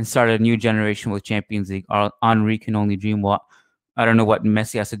and started a new generation with Champions League. Henry can only dream. What? I don't know what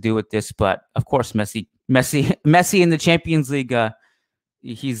Messi has to do with this, but of course, Messi in the Champions League.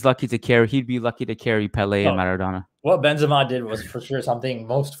 He's lucky to carry. He'd be lucky to carry Pelé and Maradona. What Benzema did was for sure something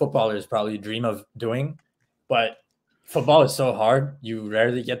most footballers probably dream of doing, but football is so hard. You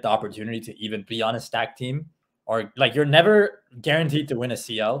rarely get the opportunity to even be on a stacked team, or like you're never guaranteed to win a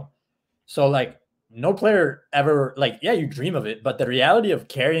CL. So like no player ever you dream of it, but the reality of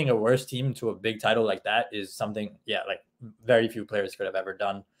carrying a worse team to a big title like that is something very few players could have ever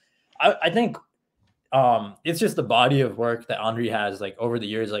done. I think it's just the body of work that Henry has over the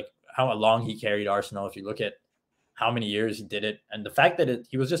years, how long he carried Arsenal. If you look at how many years he did it, and the fact that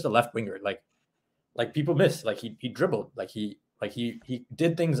he was just a left winger, like people miss, he dribbled, he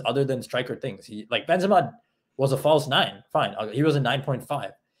did things other than striker things. He Benzema was a false 9, fine, he was a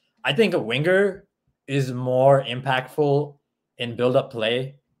 9.5. I think a winger is more impactful in build-up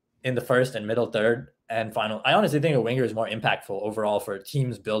play in the first and middle third and final. I honestly think a winger is more impactful overall for a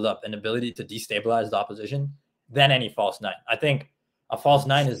team's build-up and ability to destabilize the opposition than any false 9. I think a false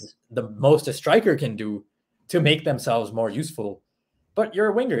 9 is the most a striker can do to make themselves more useful. But you're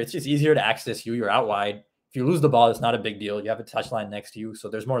a winger. It's just easier to access you. You're out wide. If you lose the ball, it's not a big deal. You have a touchline next to you, so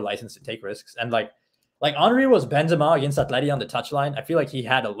there's more license to take risks. And like Henry was Benzema against Atleti on the touchline. I feel like he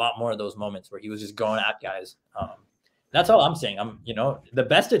had a lot more of those moments where he was just going at guys. That's all I'm saying. The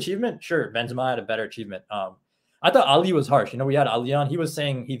best achievement, sure, Benzema had a better achievement. I thought Ali was harsh. We had Ali on. He was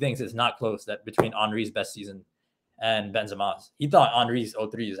saying he thinks it's not close that between Henry's best season and Benzema's. He thought Henry's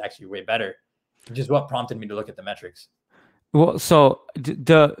 03 is actually way better, which is what prompted me to look at the metrics. Well,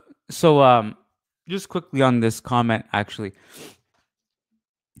 just quickly on this comment, actually,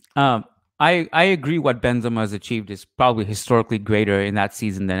 I agree. What Benzema has achieved is probably historically greater in that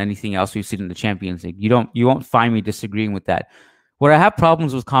season than anything else we've seen in the Champions League. You won't find me disagreeing with that. Where I have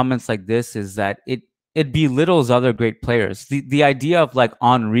problems with comments like this is that it belittles other great players. The idea of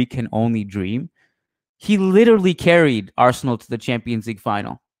Henry can only dream. He literally carried Arsenal to the Champions League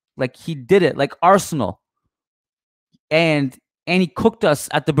final. He did it, Arsenal. And he cooked us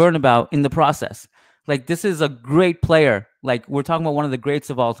at the Bernabeu in the process. This is a great player. We're talking about one of the greats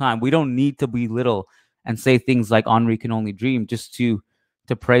of all time. We don't need to belittle and say things like Henry can only dream just to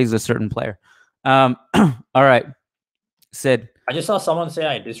praise a certain player. All right, Sid. I just saw someone say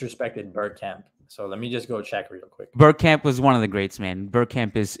I disrespected Bergkamp. So let me just go check real quick. Bergkamp was one of the greats, man.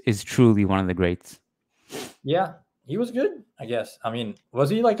 Bergkamp is truly one of the greats. Yeah, he was good, I guess. I mean, was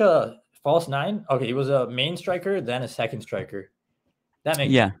he a false 9? Okay, he was a main striker, then a second striker. That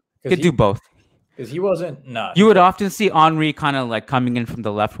makes Yeah, sense. could do both. Because he wasn't. You would often see Henry kind of like coming in from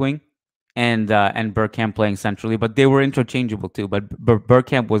the left wing, and Bergkamp playing centrally, but they were interchangeable too. But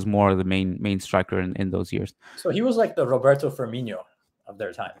Bergkamp was more the main striker in those years. So he was like the Roberto Firmino of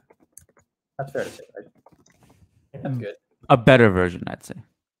their time. That's fair to say, right? I think that's good. A better version, I'd say.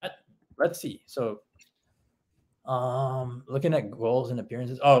 Let's see. So, looking at goals and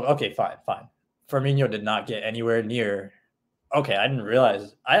appearances. Oh, okay, fine. Firmino did not get anywhere near. Okay, I didn't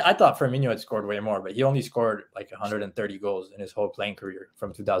realize. I thought Firmino had scored way more, but he only scored like 130 goals in his whole playing career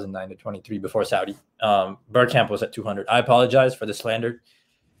from 2009 to 23 before Saudi. Bergkamp was at 200. I apologize for the slander.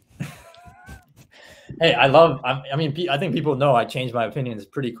 Hey, I think people know I change my opinions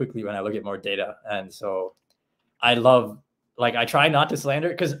pretty quickly when I look at more data. And so I try not to slander,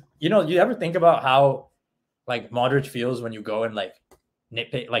 because, you ever think about how like Modric feels when you go and like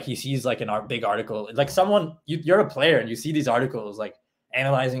nitpick, like he sees like big article, like someone, you're a player and you see these articles like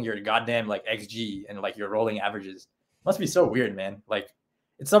analyzing your goddamn like XG and like your rolling averages. Must be so weird, man. Like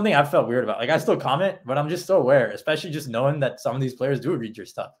it's something I've felt weird about. Like I still comment, but I'm just so aware, especially just knowing that some of these players do read your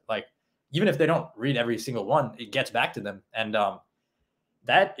stuff. Like even if they don't read every single one, it gets back to them. And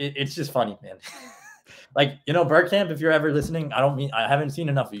it's just funny, man. Like, Bergkamp, if you're ever listening, I haven't seen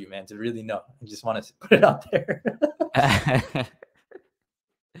enough of you, man, to really know. I just want to put it out there.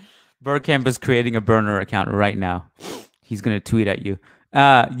 Bergkamp is creating a burner account right now. He's going to tweet at you.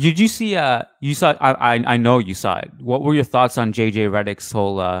 Did you see, you saw, I know you saw it. What were your thoughts on JJ Reddick's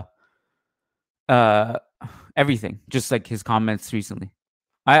whole, everything, just like his comments recently?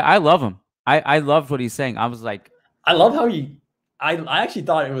 I love him. I loved what he's saying. I was like, I love how I actually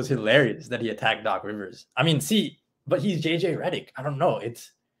thought it was hilarious that he attacked Doc Rivers. I mean, but he's JJ Reddick. I don't know.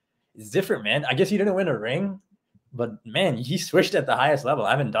 It's different, man. I guess he didn't win a ring, but man, he switched at the highest level.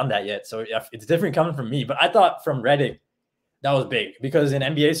 I haven't done that yet. So it's different coming from me. But I thought from Reddick, that was big, because in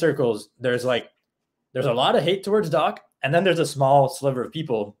NBA circles, there's a lot of hate towards Doc. And then there's a small sliver of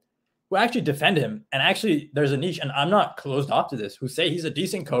people who actually defend him. And actually there's a niche, and I'm not closed off to this, who say he's a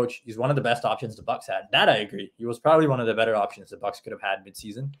decent coach. He's one of the best options the Bucks had. That I agree. He was probably one of the better options the Bucks could have had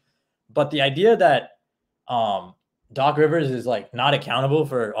midseason. But the idea that Doc Rivers is like not accountable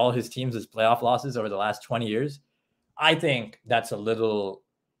for all his teams' playoff losses over the last 20 years, I think that's a little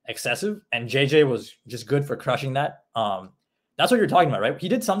excessive. And JJ was just good for crushing that. That's what you're talking about, right? He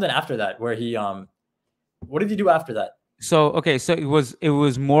did something after that where he what did he do after that? So it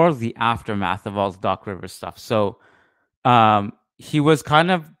was more of the aftermath of all the Doc Rivers stuff. So he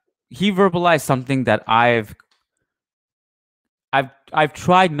verbalized something that I've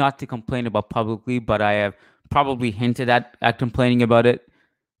tried not to complain about publicly, but I have probably hinted at complaining about it,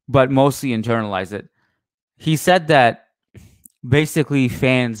 but mostly internalized it. He said that basically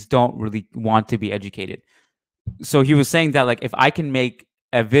fans don't really want to be educated. So he was saying that, like, if I can make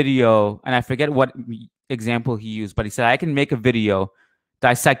a video, and I forget what example he used, but he said I can make a video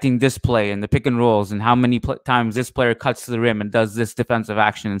dissecting this play and the pick and rolls and how many times this player cuts to the rim and does this defensive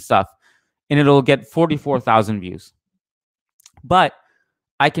action and stuff, and it'll get 44,000 views. But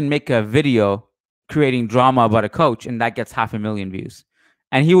I can make a video creating drama about a coach, and that gets 500,000 views.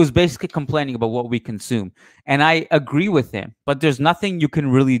 And he was basically complaining about what we consume. And I agree with him, but there's nothing you can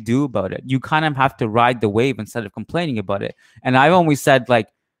really do about it. You kind of have to ride the wave instead of complaining about it. And I've always said, like,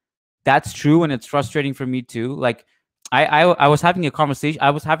 that's true, and it's frustrating for me too. Like, I was having a conversation.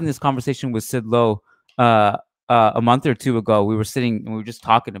 I was having this conversation with Sid Lowe a month or two ago. We were sitting and we were just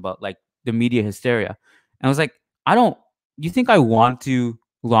talking about like the media hysteria. And I was like, you think I want to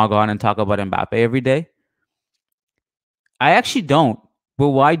log on and talk about Mbappe every day? I actually don't. But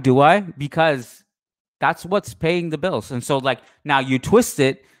why do I? Because that's what's paying the bills. And so, like, now you twist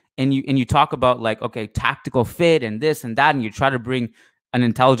it and you talk about, like, okay, tactical fit and this and that, and you try to bring an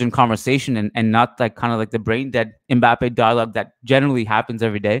intelligent conversation and not like kind of like the brain dead Mbappe dialogue that generally happens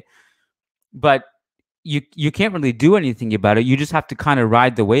every day. But you can't really do anything about it. You just have to kind of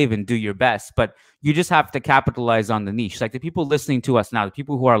ride the wave and do your best. But you just have to capitalize on the niche. Like the people listening to us now, the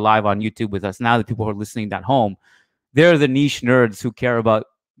people who are live on YouTube with us now, the people who are listening at home, they're the niche nerds who care about,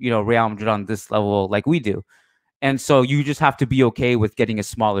 Real Madrid on this level like we do. And so you just have to be okay with getting a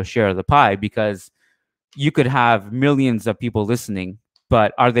smaller share of the pie, because you could have millions of people listening,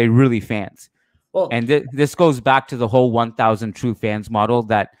 but are they really fans? Well, and this goes back to the whole 1,000 true fans model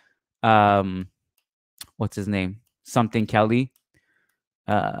that, what's his name? Something Kelly,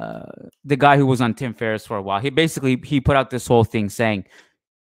 the guy who was on Tim Ferriss for a while. He put out this whole thing saying,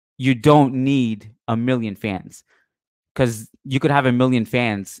 you don't need 1 million fans. Because you could have 1 million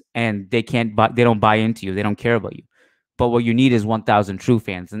fans and they don't buy into you. They don't care about you. But what you need is 1,000 true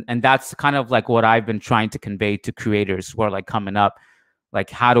fans. And that's kind of like what I've been trying to convey to creators who are like coming up. Like,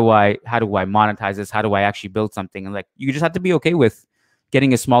 how do I monetize this? How do I actually build something? And like, you just have to be okay with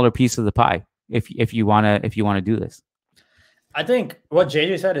getting a smaller piece of the pie if you wanna do this. I think what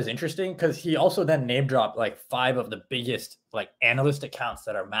JJ said is interesting because he also then name dropped like 5 of the biggest like analyst accounts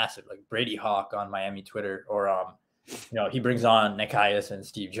that are massive, like Brady Hawk on Miami Twitter, or he brings on Nekias and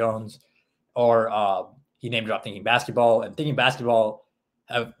Steve Jones, or he name dropped Thinking Basketball. And Thinking Basketball,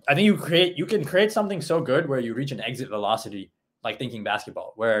 I think you can create something so good where you reach an exit velocity like Thinking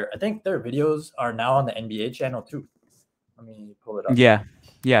Basketball, where I think their videos are now on the NBA channel too. Let me pull it up.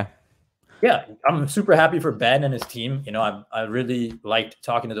 Yeah, I'm super happy for Ben and his team. I really liked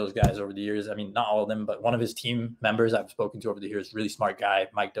talking to those guys over the years. I mean, not all of them, but one of his team members I've spoken to over the years, really smart guy,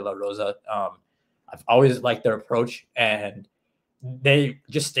 Mike De La Rosa. I've always liked their approach, and they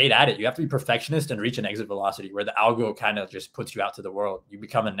just stayed at it. You have to be perfectionist and reach an exit velocity where the algo kind of just puts you out to the world. You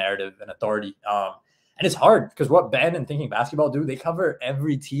become a narrative and authority. And it's hard because what Ben and Thinking Basketball do, they cover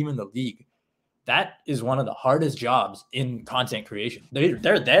every team in the league. That is one of the hardest jobs in content creation.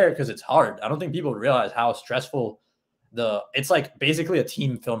 They're there because it's hard. I don't think people realize how stressful it's like basically a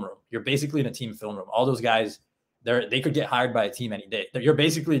team film room. You're basically in a team film room. All those guys, they could get hired by a team any day. You're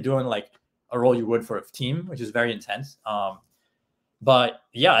basically doing like a role you would for a team, which is very intense. But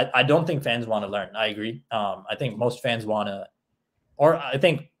yeah, I don't think fans want to learn. I agree. I think most fans want to, or I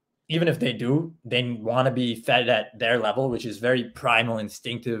think even if they do, they want to be fed at their level, which is very primal,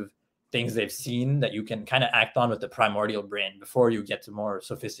 instinctive things they've seen that you can kind of act on with the primordial brain before you get to more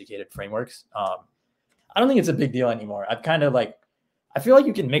sophisticated frameworks. I don't think it's a big deal anymore. I feel like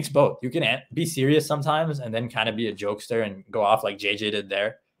you can mix both. You can be serious sometimes and then kind of be a jokester and go off like JJ did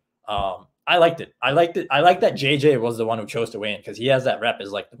there. I liked it. I like that JJ was the one who chose to weigh in because he has that rep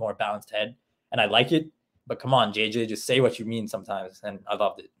as like the more balanced head, and I like it. But come on, JJ, just say what you mean sometimes, and I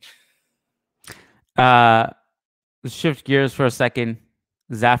loved it. Let's shift gears for a second.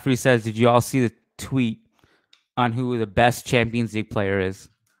 Zafri says, did you all see the tweet on who the best Champions League player is?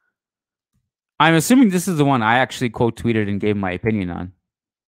 I'm assuming this is the one I actually quote tweeted and gave my opinion on.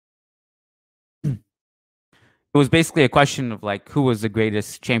 It was basically a question of like, who was the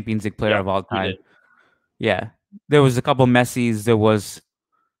greatest Champions League player of all time? Yeah. There was a couple Messis. There was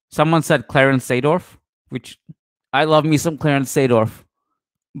someone said Clarence Seedorf, which I love me some Clarence Seedorf,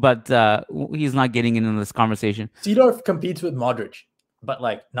 but he's not getting into this conversation. Seedorf competes with Modric, but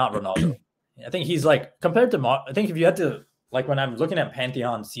like not Ronaldo. I think he's like compared to I think if you had to, like when I'm looking at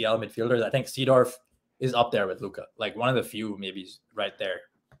Pantheon CL midfielders, I think Seedorf is up there with Luka. Like one of the few, maybe right there.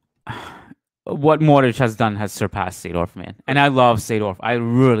 What Modric has done has surpassed Seedorf, man. And I love Seedorf. I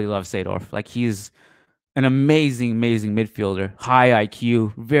really love Seedorf. Like he's an amazing midfielder, high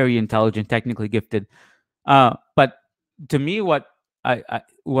IQ, very intelligent, technically gifted. But to me, what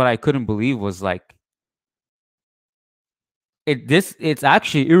I couldn't believe was like it's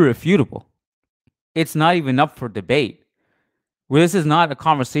actually irrefutable. It's not even up for debate. This is not a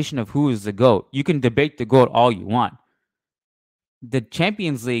conversation of who is the GOAT. You can debate the GOAT all you want. The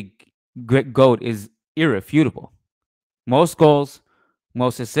Champions League GOAT is irrefutable. Most goals,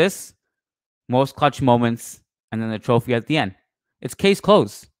 most assists, most clutch moments, and then the trophy at the end. It's case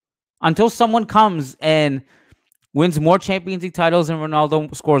closed. Until someone comes and wins more Champions League titles and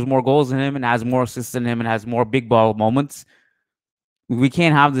Ronaldo scores more goals than him and has more assists than him and has more big ball moments, we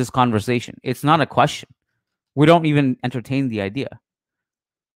can't have this conversation. It's not a question. We don't even entertain the idea.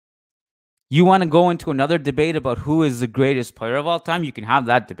 You want to go into another debate about who is the greatest player of all time? You can have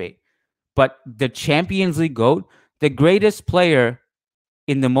that debate. But the Champions League GOAT, the greatest player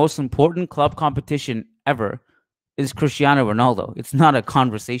in the most important club competition ever, is Cristiano Ronaldo. It's not a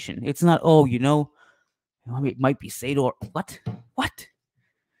conversation. It's not, it might be Seedorf. What?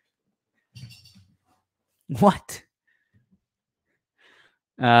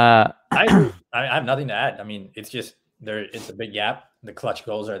 I have nothing to add. I mean, it's just it's a big gap. The clutch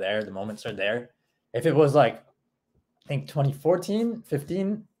goals are there. The moments are there. If it was like, I think 2014,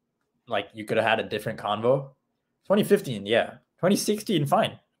 15, like you could have had a different convo. 2015, yeah. 2016,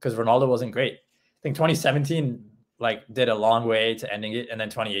 fine, because Ronaldo wasn't great. I think 2017, like, did a long way to ending it. And then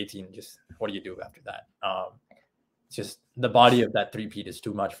 2018, just what do you do after that? It's just the body of that three-peat is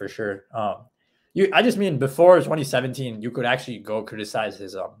too much for sure. I just mean before 2017, you could actually go criticize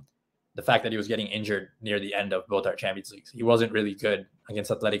his the fact that he was getting injured near the end of both our Champions Leagues. He wasn't really good against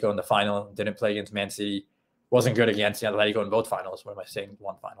Atletico in the final, didn't play against Man City, wasn't good against Atletico in both finals. What am I saying?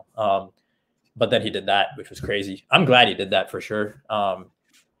 One final. But then he did that, which was crazy. I'm glad he did that for sure.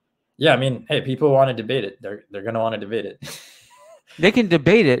 Yeah, I mean, hey, people want to debate it. They're going to want to debate it. They can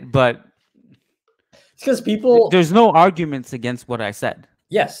debate it, but it's because people... There's no arguments against what I said.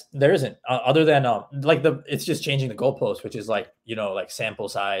 Yes, there isn't. Other than like it's just changing the goalpost, which is like, you know, like sample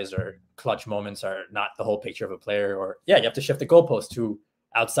size or clutch moments are not the whole picture of a player. Or you have to shift the goalpost to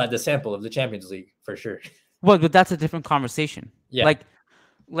outside the sample of the Champions League for sure. Well, but that's a different conversation. Yeah.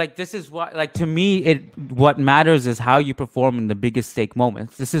 Like this is why, like, to me, what matters is how you perform in the biggest stake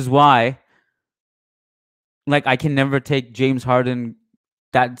moments. This is why, like, I can never take James Harden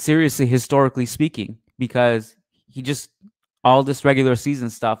that seriously, historically speaking, because he just, all this regular season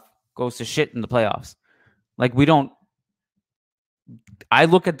stuff goes to shit in the playoffs. Like, I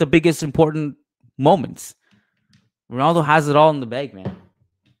look at the biggest important moments. Ronaldo has it all in the bag, man.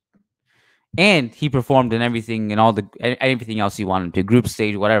 And he performed in everything and everything else he wanted to, group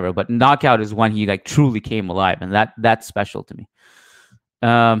stage, whatever. But knockout is when he like truly came alive, and that's special to me.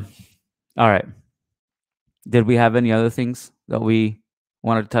 All right. Did we have any other things that we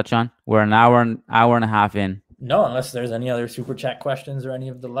wanted to touch on? We're an hour and a half in. No, unless there's any other super chat questions or any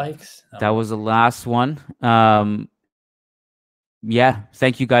of the likes. That was the last one. Yeah,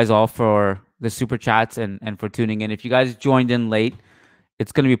 thank you guys all for the super chats and for tuning in. If you guys joined in late,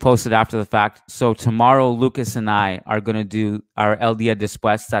 it's going to be posted after the fact. So tomorrow, Lucas and I are going to do our El Dia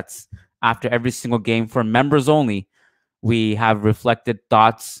Después. That's after every single game for members only. We have reflected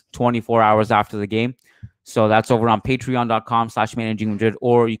thoughts 24 hours after the game. So that's over on patreon.com/Managing Madrid,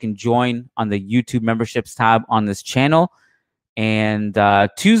 or you can join on the YouTube memberships tab on this channel. And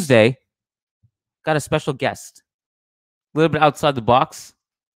Tuesday, got a special guest. A little bit outside the box.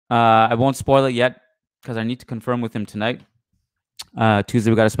 I won't spoil it yet because I need to confirm with him tonight. Tuesday,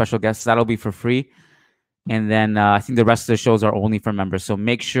 we got a special guest. That'll be for free. And then I think the rest of the shows are only for members. So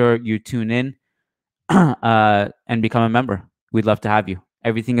make sure you tune in and become a member. We'd love to have you.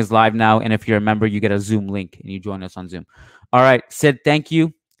 Everything is live now. And if you're a member, you get a Zoom link and you join us on Zoom. All right. Sid, thank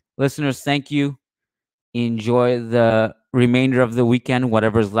you. Listeners, thank you. Enjoy the remainder of the weekend,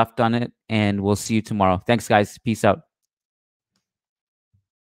 whatever's left on it. And we'll see you tomorrow. Thanks, guys. Peace out.